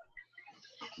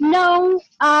 No,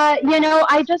 you know,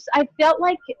 I felt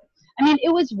like, I mean,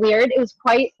 it was weird. It was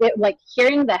like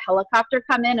hearing the helicopter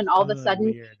come in, and all of a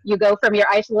sudden you go from your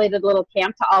isolated little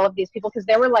camp to all of these people, because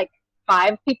there were like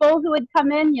 5 people who would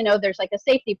come in. You know, there's like a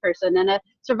safety person and a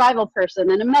survival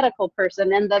person and a medical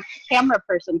person and the camera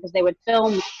person, because they would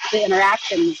film the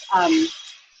interactions.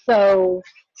 So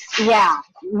yeah,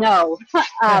 no,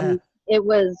 it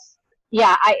was,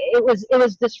 it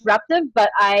was disruptive, but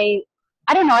I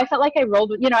don't know. I felt like I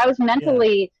rolled with, you know, I was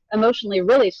mentally, emotionally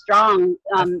really strong.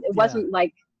 It wasn't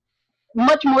like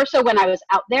much more so when I was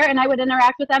out there and I would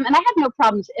interact with them. And I had no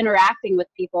problems interacting with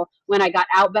people when I got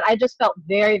out, but I just felt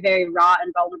very, very raw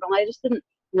and vulnerable. And I just didn't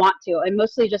want to. I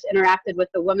mostly just interacted with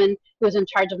the woman who was in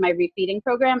charge of my refeeding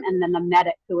program, and then the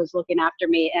medic who was looking after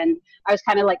me. And I was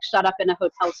kind of like shut up in a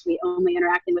hotel suite, only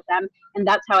interacting with them. And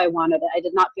that's how I wanted it. I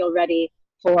did not feel ready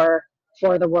for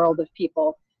the world of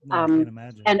people. I can't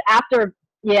imagine. And after,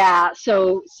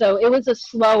 so it was a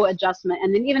slow adjustment.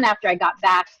 And then even after I got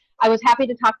back, I was happy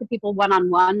to talk to people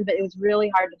one-on-one, but it was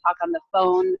really hard to talk on the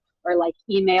phone or like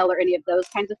email or any of those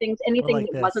kinds of things. Anything like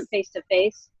that wasn't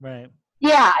face-to-face. Right.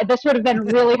 Yeah, this would have been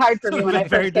really hard for me when I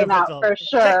first came out, for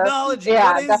sure. Technology,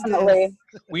 yeah, definitely.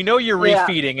 We know you're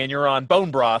refeeding and you're on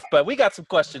bone broth, but we got some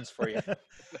questions for you.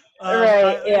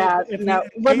 Right. Yeah. If No,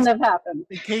 in wouldn't case, have happened.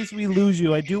 in case we lose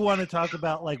you, I do want to talk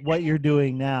about like what you're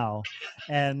doing now,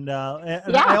 and I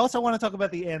Yeah. also want to talk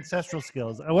about the ancestral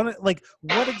skills. I want to like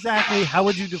what exactly? How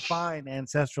would you define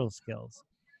ancestral skills?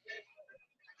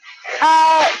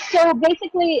 So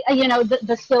basically,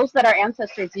 the skills that our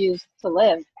ancestors used to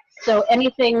live. So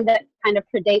anything that kind of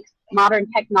predates modern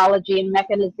technology and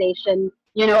mechanization,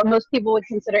 most people would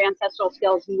consider ancestral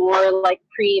skills more like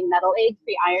pre-metal age,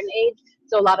 pre-iron age.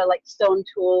 So a lot of like stone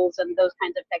tools and those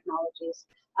kinds of technologies.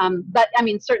 But I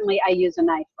mean, certainly I use a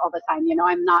knife all the time.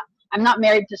 I'm not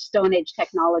married to Stone Age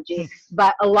technology,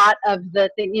 but a lot of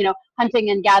the thing, hunting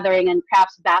and gathering and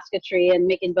crafts basketry and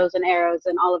making bows and arrows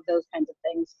and all of those kinds of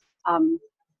things.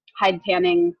 Hide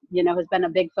tanning, has been a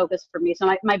big focus for me.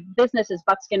 So my business is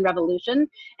Buckskin Revolution,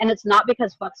 and it's not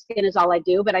because buckskin is all I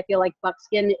do, but I feel like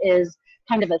buckskin is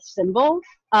kind of a symbol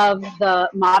of the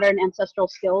modern ancestral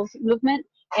skills movement,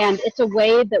 and it's a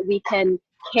way that we can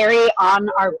carry on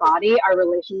our body, our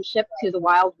relationship to the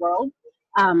wild world.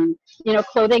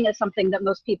 Clothing is something that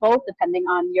most people, depending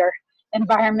on your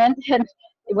environment and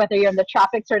whether you're in the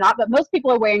tropics or not, but most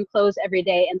people are wearing clothes every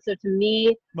day. And so to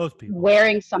me, Most people.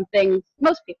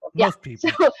 Most people.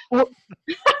 So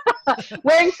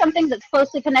wearing something that's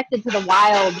closely connected to the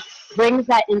wild brings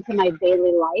that into my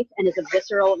daily life and is a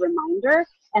visceral reminder.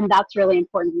 And that's really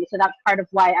important to me. So that's part of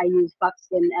why I use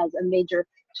buckskin as a major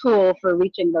tool for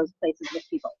reaching those places with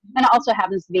people. And it also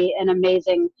happens to be an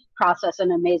amazing process,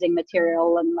 an amazing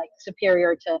material, and like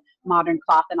superior to modern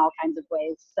cloth in all kinds of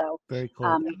ways. So very cool.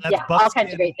 All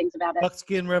kinds of great things about it.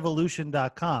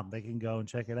 Buckskinrevolution.com. They can go and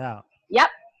check it out. Yep.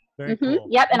 Very cool.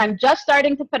 Yep, and I'm just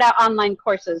starting to put out online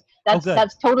courses.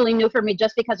 That's totally new for me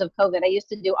just because of COVID. I used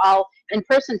to do all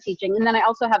in-person teaching, and then I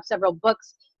also have several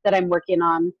books that I'm working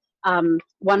on.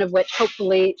 One of which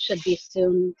hopefully should be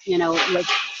soon,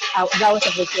 out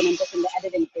relatively soon. I'm just in the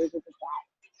editing phases of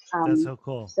that. That's so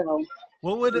cool. So,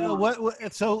 what would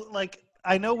so like?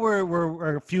 I know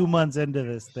we're a few months into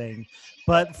this thing,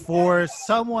 but for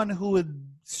someone who is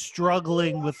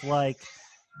struggling with like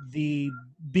the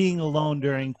being alone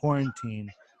during quarantine,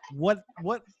 what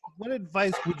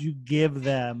advice would you give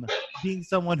them? Being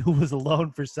someone who was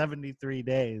alone for 73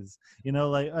 days, you know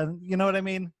what I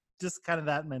mean? Just kind of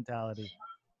that mentality.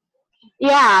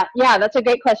 Yeah, that's a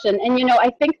great question. And, I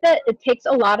think that it takes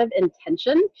a lot of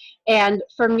intention. And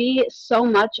for me, so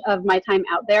much of my time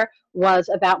out there was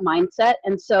about mindset.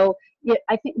 And so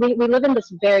I think we live in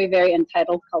this very, very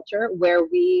entitled culture where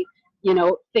we,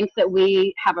 think that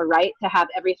we have a right to have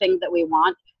everything that we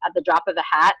want at the drop of a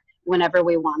hat whenever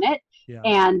we want it. Yeah.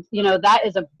 And, that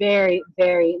is a very,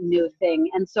 very new thing.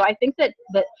 And so I think that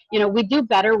we do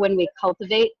better when we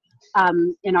cultivate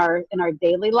in our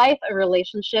daily life a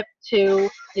relationship to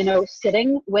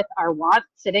sitting with our wants,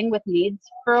 sitting with needs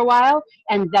for a while,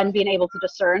 and then being able to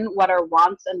discern what are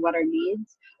wants and what are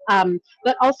needs.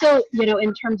 But also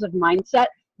in terms of mindset,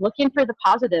 looking for the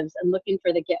positives and looking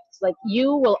for the gifts. Like,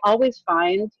 you will always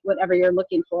find whatever you're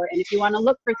looking for, and if you want to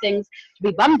look for things to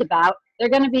be bummed about, they're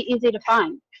going to be easy to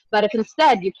find. But if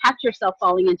instead you catch yourself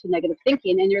falling into negative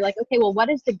thinking and you're like, okay, well,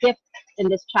 what is the gift in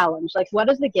this challenge? Like,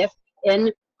 what is the gift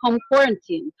in home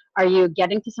quarantine? Are you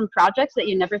getting to some projects that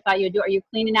you never thought you'd do? Are you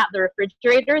cleaning out the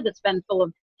refrigerator that's been full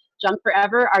of junk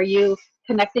forever? Are you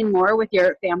connecting more with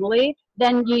your family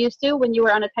than you used to when you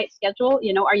were on a tight schedule?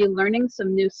 Are you learning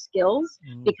some new skills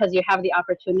because you have the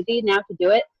opportunity now to do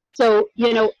it? So,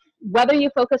 whether you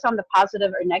focus on the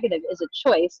positive or negative is a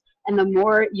choice. And the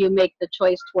more you make the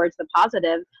choice towards the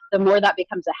positive, the more that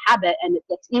becomes a habit and it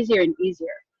gets easier and easier.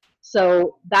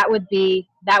 So that would be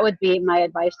my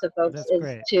advice to folks. That's is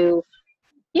great. To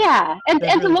and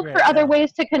to look for other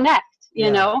ways to connect.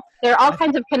 There are all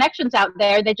kinds of connections out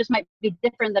there. They just might be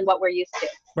different than what we're used to.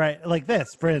 Right, like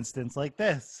this, for instance, like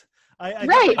this.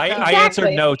 I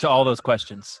answered no to all those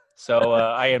questions, so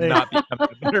I am not becoming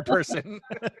a better person.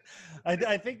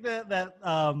 I think that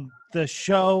the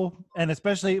show, and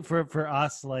especially for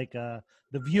us, like the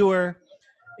viewer,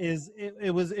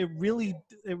 it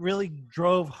really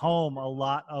drove home a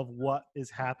lot of what is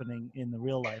happening in the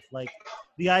real life. Like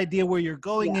the idea where you're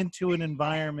going into an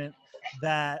environment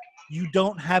that you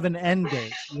don't have an end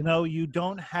date, you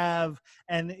don't have,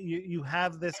 and you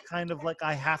have this kind of like,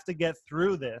 I have to get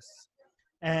through this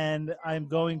and I'm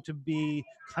going to be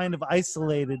kind of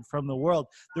isolated from the world.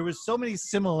 There was so many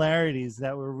similarities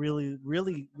that were really,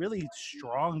 really, really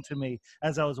strong to me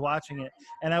as I was watching it.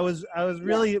 And I was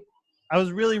really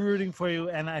rooting for you,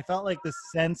 and I felt like the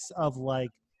sense of like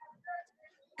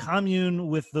commune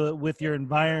with your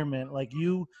environment. Like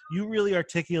you really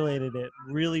articulated it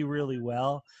really, really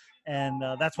well, and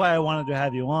that's why I wanted to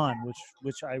have you on.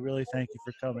 Which I really thank you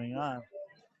for coming on.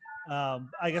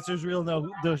 I guess there's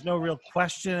no real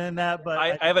question in that, but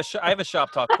I have a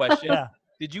shop talk question. yeah.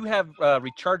 Did you have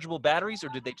rechargeable batteries, or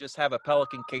did they just have a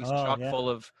Pelican case chock full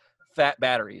of fat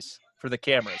batteries for the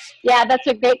cameras? Yeah, that's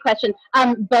a great question.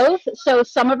 Both. So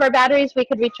some of our batteries we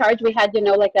could recharge. We had,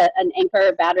 like an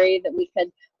Anchor battery that we could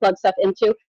plug stuff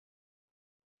into.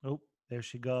 Oh, there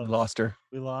she goes. We lost her.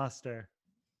 We lost her.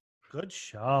 Good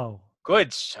show.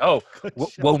 Good show. Good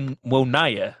show.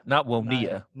 Woniya, not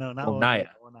Woniya. No, not Woniya.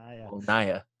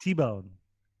 Woniya. Thibeault.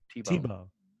 Thibeault.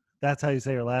 That's how you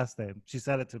say her last name. She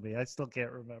said it to me. I still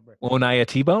can't remember. Woniya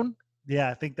Thibeault? Yeah,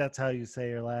 I think that's how you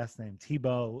say her last name.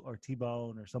 Thibeault or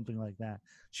T-Bone or something like that.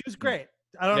 She was great.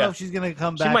 I don't know if she's going to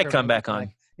come back. She might come back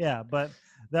on. Yeah, but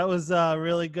that was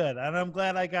really good. And I'm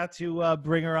glad I got to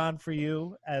bring her on for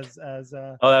you as Oh,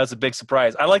 that was a big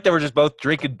surprise. I like that we're just both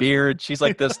drinking beer. And she's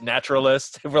like this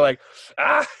naturalist. And we're like,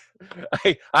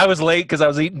 I was late because I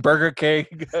was eating Burger King.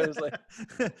 I was like,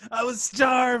 I was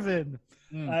starving.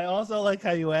 I also like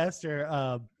how you asked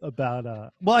her about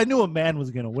well, I knew a man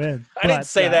was going to win. I didn't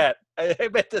say that. I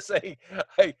meant to say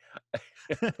you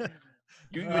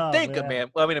would think a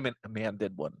man. Well, I mean, a man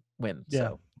did win. Yeah.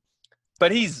 So.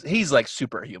 But he's like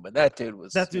superhuman. That dude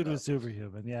was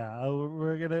superhuman. Yeah,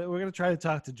 we're gonna try to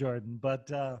talk to Jordan, but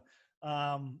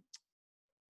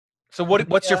So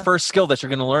what's your first skill that you're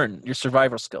gonna learn? Your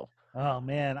survival skill? Oh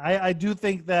man, I do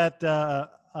think that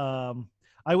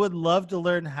I would love to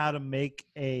learn how to make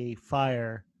a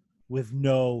fire with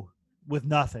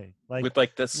nothing, with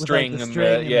the string and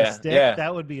the stick. Yeah.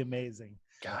 That would be amazing.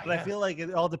 God, but I feel like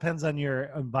it all depends on your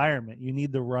environment. You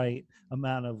need the right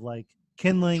amount of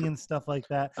kindling and stuff like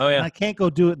that. Oh yeah, and I can't go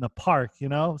do it in the park,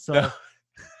 So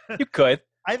you could.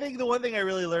 I think the one thing I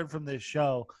really learned from this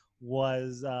show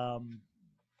was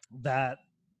that,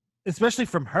 especially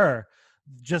from her,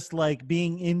 just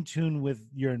being in tune with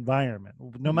your environment,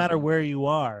 no matter where you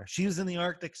are. She was in the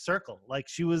Arctic Circle.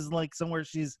 She was somewhere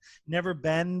she's never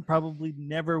been, probably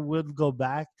never would go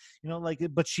back,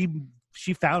 but she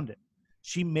found it.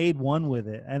 She made one with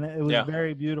it, and it was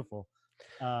very beautiful.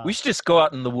 We should just go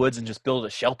out in the woods and just build a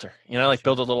shelter,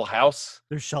 build a little house.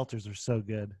 Their shelters are so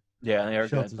good. Yeah, they are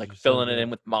good. Filling it in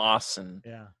with moss and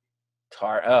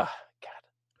tar. Oh, God.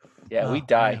 Yeah, we'd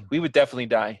die. Man. We would definitely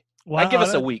die. Well, I'd give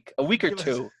us a week or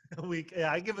two. A week.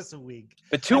 Yeah, I'd give us a week.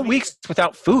 But 2 weeks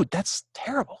without food, that's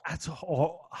terrible. That's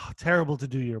terrible to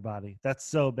do your body. That's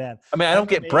so bad. I mean, I don't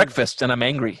get breakfast and I'm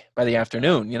angry by the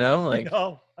afternoon, I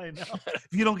know. If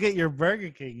you don't get your Burger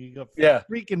King, you go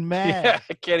freaking mad. Yeah,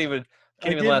 I can't even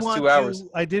last 2 hours.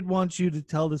 I did want you to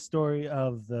tell the story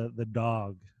of the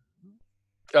dog.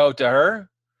 Oh, to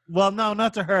her? Well, no,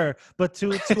 not to her, but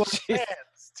to our fans.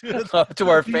 To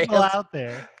our fans out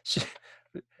there.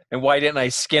 And why didn't I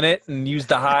skin it and use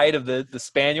the hide of the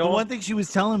spaniel? The one thing she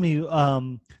was telling me,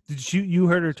 did you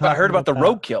heard her talk? I heard about the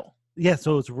roadkill. Yeah,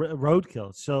 so it's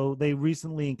roadkill. So they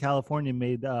recently in California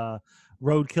made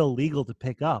roadkill legal to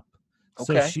pick up.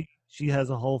 Okay. So she has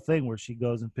a whole thing where she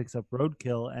goes and picks up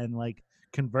roadkill and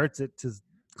converts it to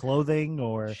clothing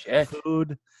or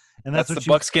food. And that's what the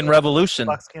Buckskin Revolution.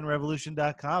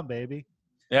 BuckskinRevolution.com, baby.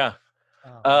 Yeah.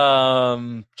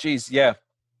 Geez, yeah.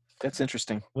 That's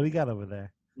interesting. What do you got over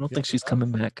there? I don't think she's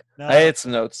coming back. No. I had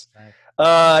some notes.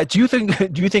 Do you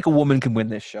think a woman can win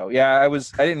this show? Yeah,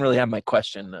 I didn't really have my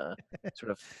question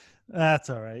sort of. That's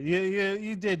all right.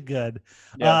 You did good.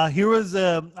 Yeah. Here was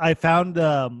I found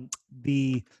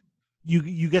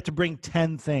you get to bring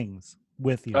 10 things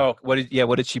with you. Oh, what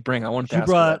did she bring? I wanted to ask.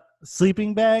 She brought a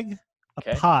sleeping bag,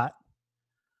 a pot,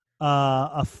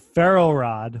 a ferro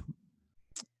rod,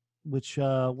 which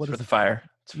what is for the fire.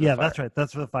 That's right.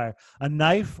 That's for the fire. A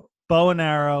knife, bow and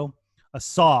arrow, a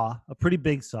saw, a pretty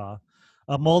big saw,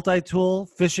 a multi-tool,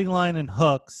 fishing line and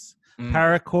hooks,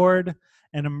 paracord,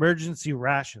 and emergency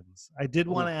rations. I did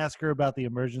want to ask her about the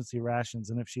emergency rations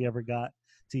and if she ever got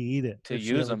to eat it. To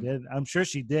use them. Did. I'm sure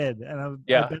she did. And I've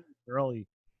been early.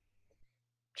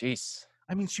 Jeez.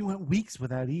 I mean, she went weeks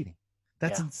without eating.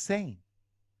 That's insane.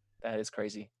 That is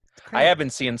crazy. I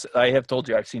have told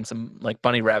you I've seen some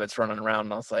bunny rabbits running around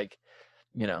and I was like,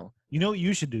 You know what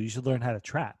you should do? You should learn how to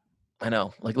trap. I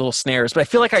know, little snares. But I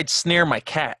feel like I'd snare my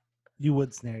cat. You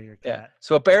would snare your cat. Yeah.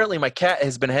 So apparently my cat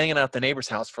has been hanging out at the neighbor's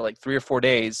house for 3 or 4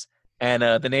 days. And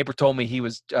the neighbor told me he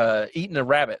was eating a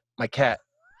rabbit, my cat,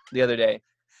 the other day.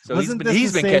 So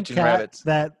he's been catching rabbits.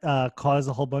 That caused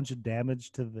a whole bunch of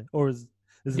damage to the – or is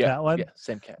it that one? Yeah,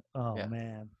 same cat. Oh,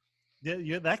 man.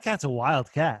 Yeah, that cat's a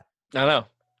wild cat. I know.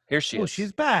 Here she is. Oh,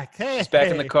 she's back. Hey. She's back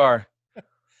in the car.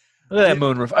 Look at that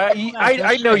moonroof.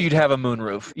 I know you'd have a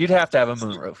moonroof. You'd have to have a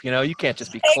moonroof. You can't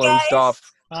just be closed off.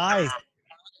 Hi.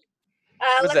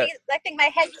 I think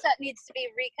my headset needs to be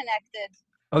reconnected.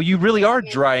 Oh, you really are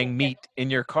drying meat in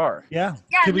your car. Yeah.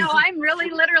 Yeah, Could we no, see- I'm really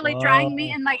literally drying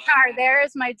meat in my car. There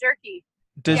is my jerky.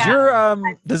 Does Yeah.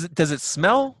 your does it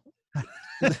smell?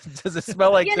 Does it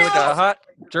smell like You like know- a hot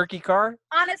jerky car?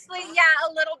 Honestly, yeah,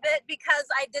 a little bit because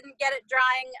I didn't get it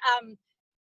drying.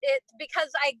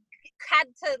 Because I had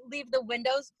to leave the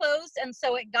windows closed, and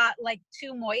so it got like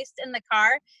too moist in the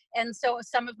car, and so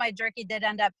some of my jerky did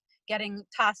end up getting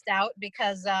tossed out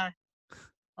because.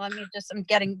 I'm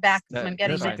getting back. I'm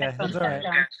getting That's my okay. headphones That's all back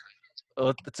right. on.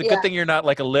 Well, it's a Yeah. good thing you're not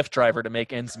like a Lyft driver to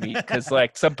make ends meet, because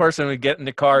like some person would get in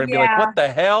the car and be like, Yeah. "What the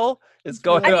hell is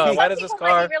going I mean, on? some Why does this people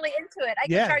might car?" be really into it. I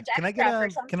can Yeah. charge extra Can I get for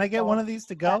some Can I get people. one of these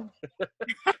to go?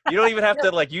 You don't even have to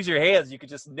like use your hands. You could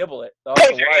just nibble it off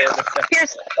the wire.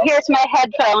 Here's my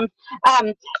headphone.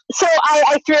 So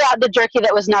I threw out the jerky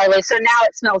that was gnarly, so now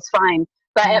it smells fine.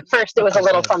 But at first it was a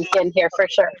little funky in here for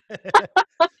sure.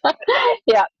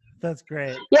 Yeah. That's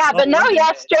great. Yeah, but no,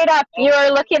 yeah, straight up, you are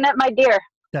looking at my deer.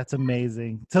 That's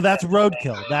amazing. So that's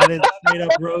roadkill. That is straight up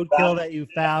roadkill that you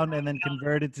found and then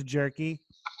converted to jerky.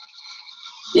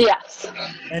 Yes.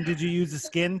 And did you use the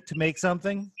skin to make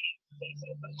something?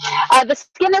 The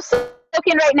skin is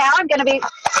soaking right now. I'm going to be,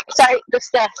 sorry,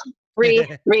 just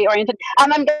reoriented. I'm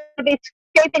going to be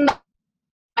scraping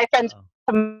my friend's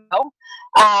tomorrow.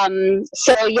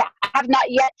 So yeah, I have not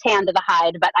yet tanned the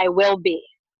hide, but I will be.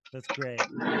 That's great.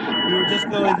 We were just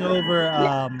going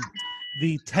over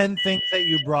the 10 things that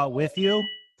you brought with you.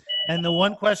 And the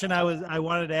one question I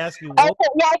wanted to ask you. Yeah,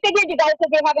 I figured you guys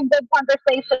would be having good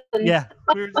conversations. Yeah,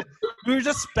 we were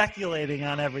just speculating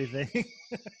on everything.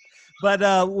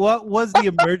 But what was the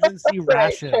emergency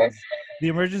rations? Sure. The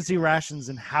emergency rations,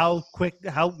 and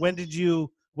when did you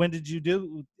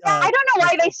do? I don't know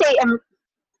why they say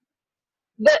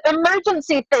the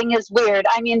emergency thing is weird.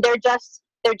 I mean, they're just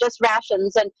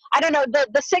rations, and I don't know.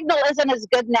 The signal isn't as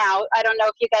good now. I don't know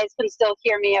if you guys can still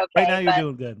hear me. Okay, right now you're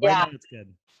doing good. Right now it's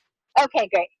good. Okay,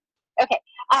 great. Okay.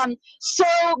 So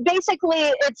basically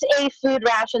it's a food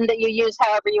ration that you use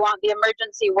however you want. The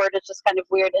emergency word is just kind of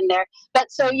weird in there.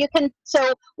 But so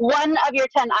one of your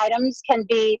 10 items can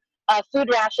be a food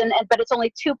ration, but it's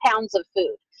only 2 pounds of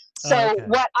food. So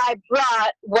what I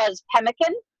brought was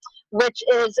pemmican, which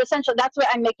is essentially, that's what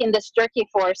I'm making this jerky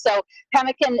for. So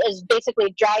pemmican is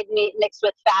basically dried meat mixed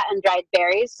with fat and dried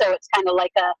berries. So it's kind of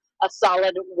like a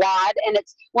solid wad, and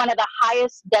it's one of the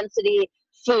highest density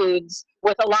foods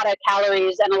with a lot of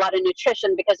calories and a lot of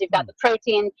nutrition, because you've got the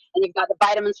protein and you've got the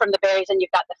vitamins from the berries and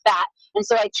you've got the fat. And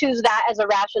so I choose that as a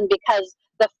ration because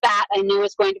the fat I knew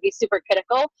was going to be super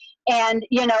critical. And,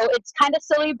 it's kind of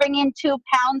silly bringing 2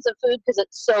 pounds of food because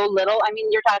it's so little. I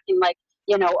mean, you're talking like,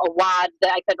 a wad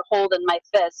that I could hold in my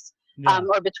fist,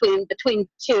 or between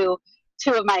two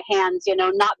of my hands,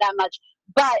 not that much.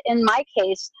 But in my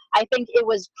case, I think it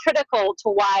was critical to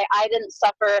why I didn't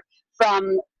suffer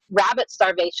from rabbit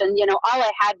starvation. All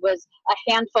I had was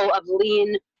a handful of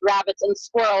lean rabbits and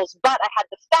squirrels, but I had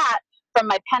the fat from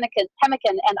my pemmican,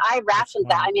 and I rationed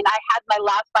that. I mean, I had my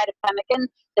last bite of pemmican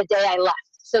the day I left.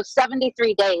 So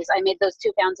 73 days, I made those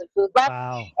 2 pounds of food left.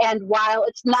 Wow. And while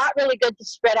it's not really good to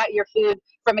spread out your food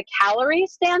from a calorie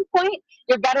standpoint,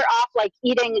 you're better off like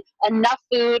eating enough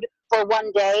food for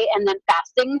one day and then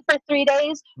fasting for 3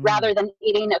 days rather than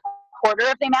eating a quarter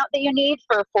of the amount that you need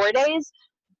for 4 days.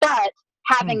 But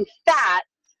having fat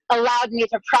allowed me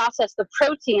to process the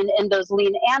protein in those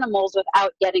lean animals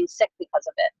without getting sick because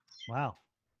of it. Wow.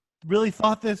 Really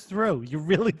thought this through. You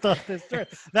really thought this through.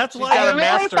 That's why I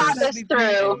really thought this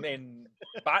through. In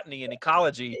botany and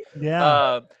ecology.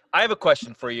 Yeah. I have a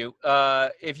question for you.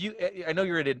 I know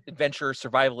you're an adventurer,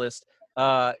 survivalist.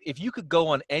 If you could go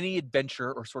on any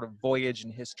adventure or sort of voyage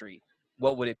in history,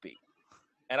 what would it be?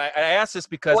 And I asked this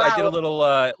because I did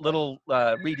a little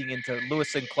reading into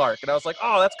Lewis and Clark, and I was like,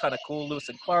 oh, that's kind of cool, Lewis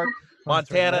and Clark,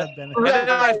 Montana. And then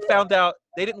I found out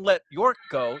they didn't let York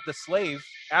go, the slave,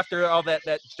 after all that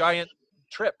giant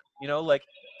trip. Like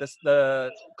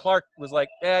the Clark was like,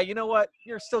 yeah, you know what?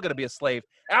 You're still gonna be a slave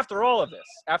after all of this.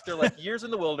 After like years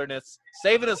in the wilderness,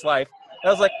 saving his life. I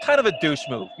was like, kind of a douche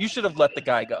move. You should have let the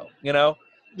guy go.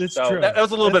 That's so true. That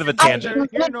was a little bit of a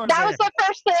tangent. That was the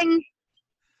first thing.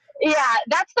 Yeah,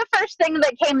 that's the first thing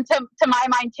that came to my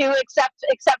mind too, except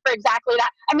for exactly that.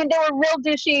 I mean, they were real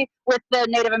douchey with the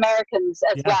Native Americans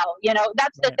as well.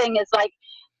 That's the thing is like,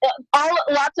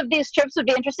 lots of these trips would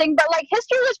be interesting, but like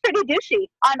history was pretty douchey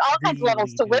on all kinds of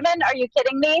levels. To women, are you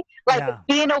kidding me? Like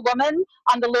being a woman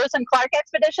on the Lewis and Clark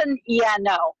expedition,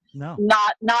 no,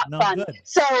 not fun. Good.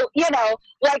 So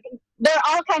like there are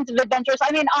all kinds of adventures.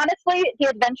 I mean, honestly, the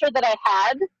adventure that I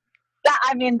had.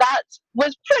 That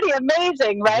was pretty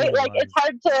amazing, right? Like it's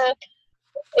hard to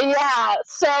Yeah,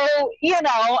 so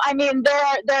I mean, there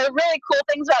are really cool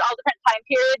things about all different time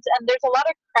periods, and there's a lot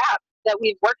of crap that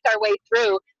we've worked our way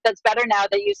through that's better now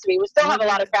than it used to be. We still have a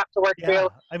lot of crap to work through.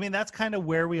 I mean, that's kind of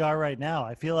where we are right now.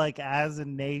 I feel like as a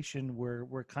nation,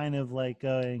 we're kind of like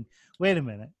going, wait a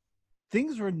minute,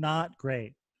 things were not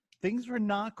great. Things were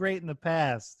not great in the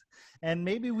past, and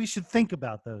maybe we should think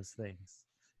about those things.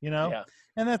 Yeah.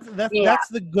 And that's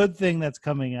the good thing that's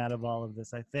coming out of all of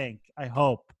this. I think. I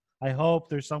hope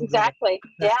there's something Exactly.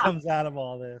 that comes out of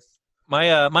all this. My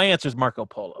answer is Marco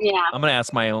Polo. Yeah. I'm gonna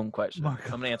ask my own question. I'm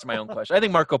gonna answer my own question. I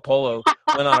think Marco Polo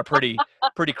went on a pretty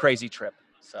crazy trip.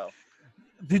 So,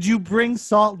 did you bring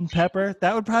salt and pepper?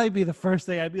 That would probably be the first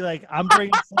thing. I'd be like, I'm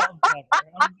bringing salt and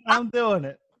pepper. I'm doing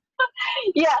it.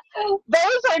 Yeah,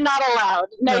 those are not allowed.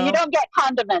 No, you don't get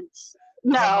condiments.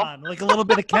 No. Come on, like a little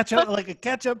bit of ketchup, like a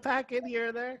ketchup packet here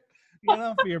or there,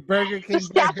 for your Burger King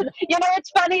burger. It's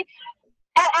funny.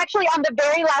 Actually, on the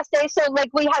very last day, so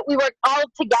like we were all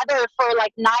together for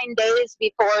like 9 days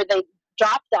before they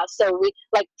dropped us. So we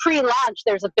like pre-launch.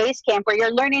 There's a base camp where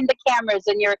you're learning the cameras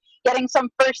and you're getting some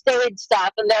first aid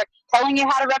stuff, and they're telling you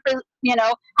how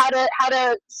to how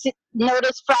to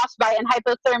notice frostbite and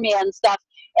hypothermia and stuff.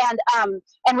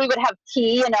 And we would have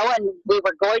tea, and we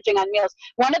were gorging on meals.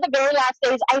 One of the very last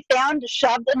days, I found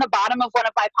shoved in the bottom of one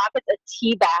of my pockets a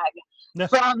tea bag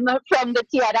from the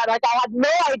tea. I had no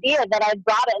idea that I'd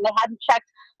brought it, and I hadn't checked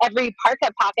every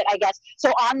parka pocket, I guess. So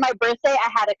on my birthday, I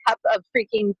had a cup of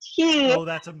freaking tea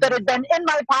that had been in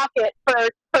my pocket for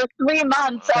 3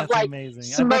 months of like amazing.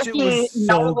 Smoky, I bet it was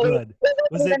so good.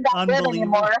 Was it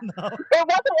unbelievable? No. It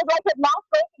wasn't. It was like a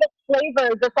mouthful of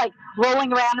flavor just like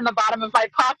rolling around in the bottom of my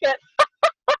pocket.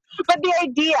 But the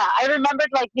idea, I remembered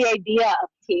like the idea of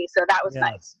tea, so that was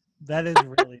nice. That is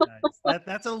really nice.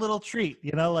 That's a little treat,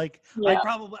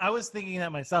 I was thinking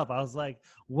that myself. I was like,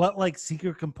 what like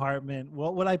secret compartment?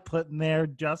 What would I put in there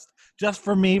just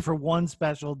for me for one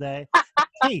special day?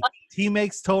 Tea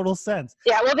makes total sense.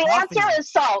 Yeah, well, the answer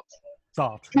is salt.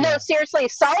 Salt. No, seriously,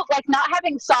 salt. Like not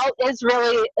having salt is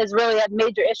really a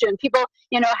major issue, and people,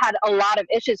 had a lot of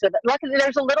issues with it. Luckily,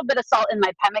 there's a little bit of salt in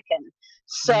my pemmican,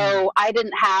 so I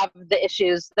didn't have the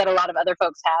issues that a lot of other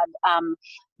folks had.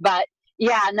 But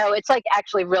yeah, no, it's like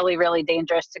actually really, really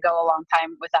dangerous to go a long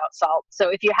time without salt. So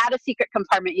if you had a secret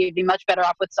compartment, you'd be much better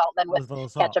off with salt than with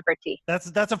ketchup or tea. That's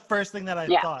the first thing that I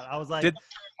thought. I was like,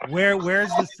 where's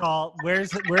the salt? Where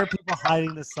are people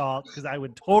hiding the salt? Because I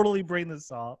would totally bring the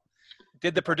salt.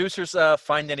 Did the producers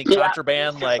find any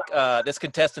contraband? Like this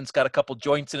contestant's got a couple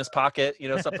joints in his pocket,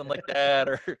 something like that,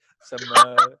 or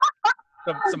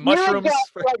some mushrooms.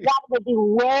 That would be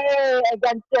way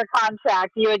against your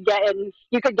contract. You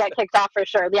could get kicked off for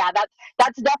sure. Yeah,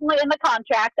 that's definitely in the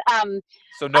contract.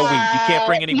 So no weed. You can't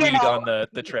bring any weed on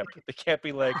the trip. It can't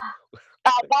be like.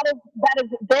 That is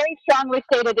very strongly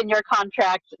stated in your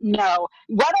contract. No,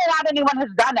 whether or not anyone has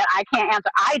done it, I can't answer.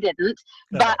 I didn't,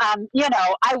 but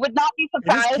I would not be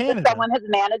surprised if someone has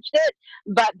managed it.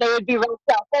 But they would be real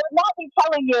self. They would not be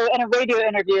telling you in a radio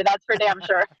interview. That's for damn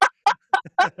sure.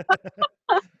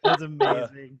 That's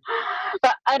amazing.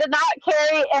 But I did not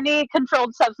carry any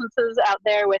controlled substances out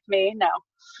there with me. No.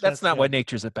 That's not what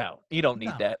nature's about. You don't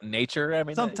need that in nature. I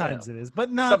mean, sometimes it is,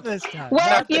 but not this time.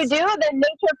 Well, if you do, then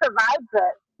nature provides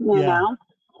it. You know?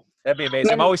 That'd be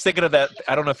amazing. I'm always thinking of that.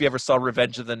 I don't know if you ever saw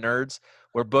Revenge of the Nerds,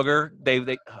 where Booger,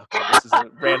 oh God, this is a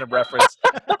random reference,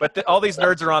 but all these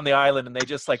nerds are on the island and they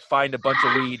just like find a bunch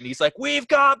of weed and he's like, "We've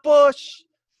got bush,"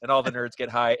 and all the nerds get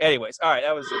high. Anyways, all right,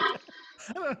 that was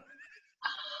it.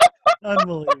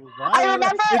 Unbelievable. I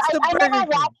remember. I never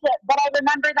watched it, but I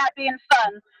remember that being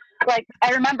fun. Like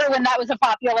I remember when that was a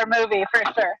popular movie for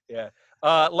sure. Yeah.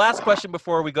 Last question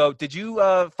before we go. Did you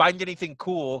find anything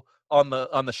cool on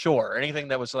the shore? Anything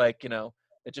that was like, it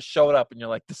just showed up and you're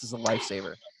like, this is a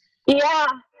lifesaver? Yeah.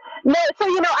 No, so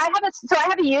I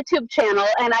have a YouTube channel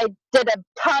and I did a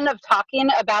ton of talking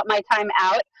about my time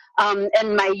out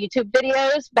in my YouTube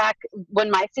videos back when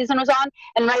my season was on.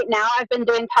 And right now I've been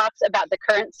doing talks about the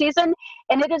current season.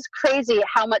 And it is crazy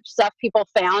how much stuff people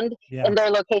found in their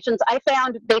locations. I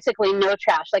found basically no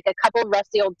trash, like a couple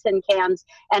rusty old tin cans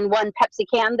and one Pepsi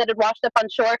can that had washed up on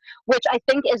shore, which I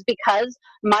think is because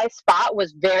my spot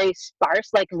was very sparse,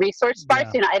 like resource sparse.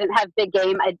 Yeah. I didn't have big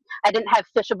game. I didn't have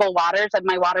fishable waters.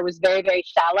 My water was very, very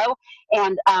shallow.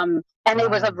 And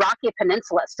it was a rocky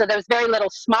peninsula. So there was very little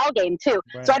small game too.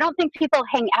 Right. So I don't think people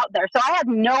hang out there. So I had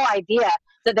no idea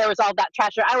that there was all that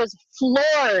trash. I was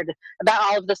floored about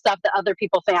all of the stuff that other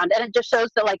people found. And it just shows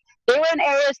that they were in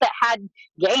areas that had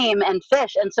game and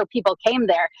fish. And so people came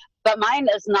there. But mine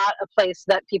is not a place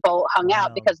that people hung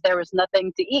out because there was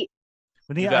nothing to eat.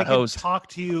 Woniya, got I could hosed. talk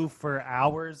to you for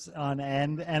hours on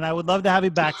end, and I would love to have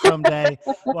you back someday.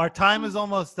 Our time is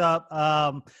almost up.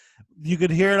 You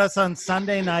could hear us on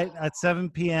Sunday night at 7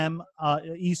 p.m.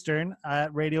 Eastern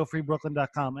at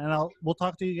radiofreebrooklyn.com, and we'll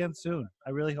talk to you again soon.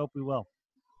 I really hope we will.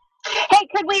 Hey,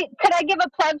 could I give a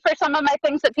plug for some of my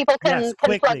things that people can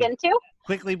plug into?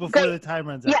 Quickly before Great. the time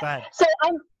runs out. Yeah. Go ahead. So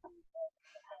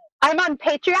I'm on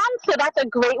Patreon, so that's a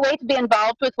great way to be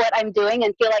involved with what I'm doing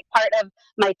and feel like part of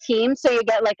my team. So you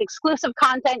get like exclusive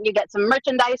content, you get some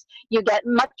merchandise, you get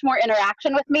much more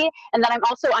interaction with me. And then I'm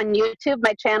also on YouTube.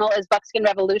 My channel is Buckskin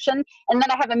Revolution. And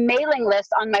then I have a mailing list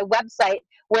on my website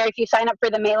where if you sign up for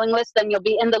the mailing list, then you'll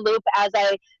be in the loop as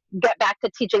I get back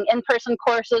to teaching in-person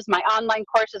courses, my online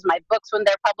courses, my books when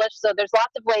they're published. So there's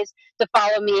lots of ways to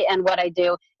follow me and what I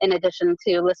do in addition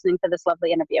to listening to this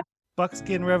lovely interview.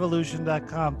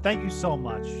 BuckskinRevolution.com. Thank you so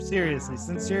much. Seriously,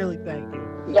 sincerely, thank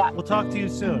you. Yeah. We'll talk to you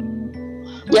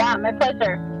soon. Yeah, my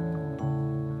pleasure.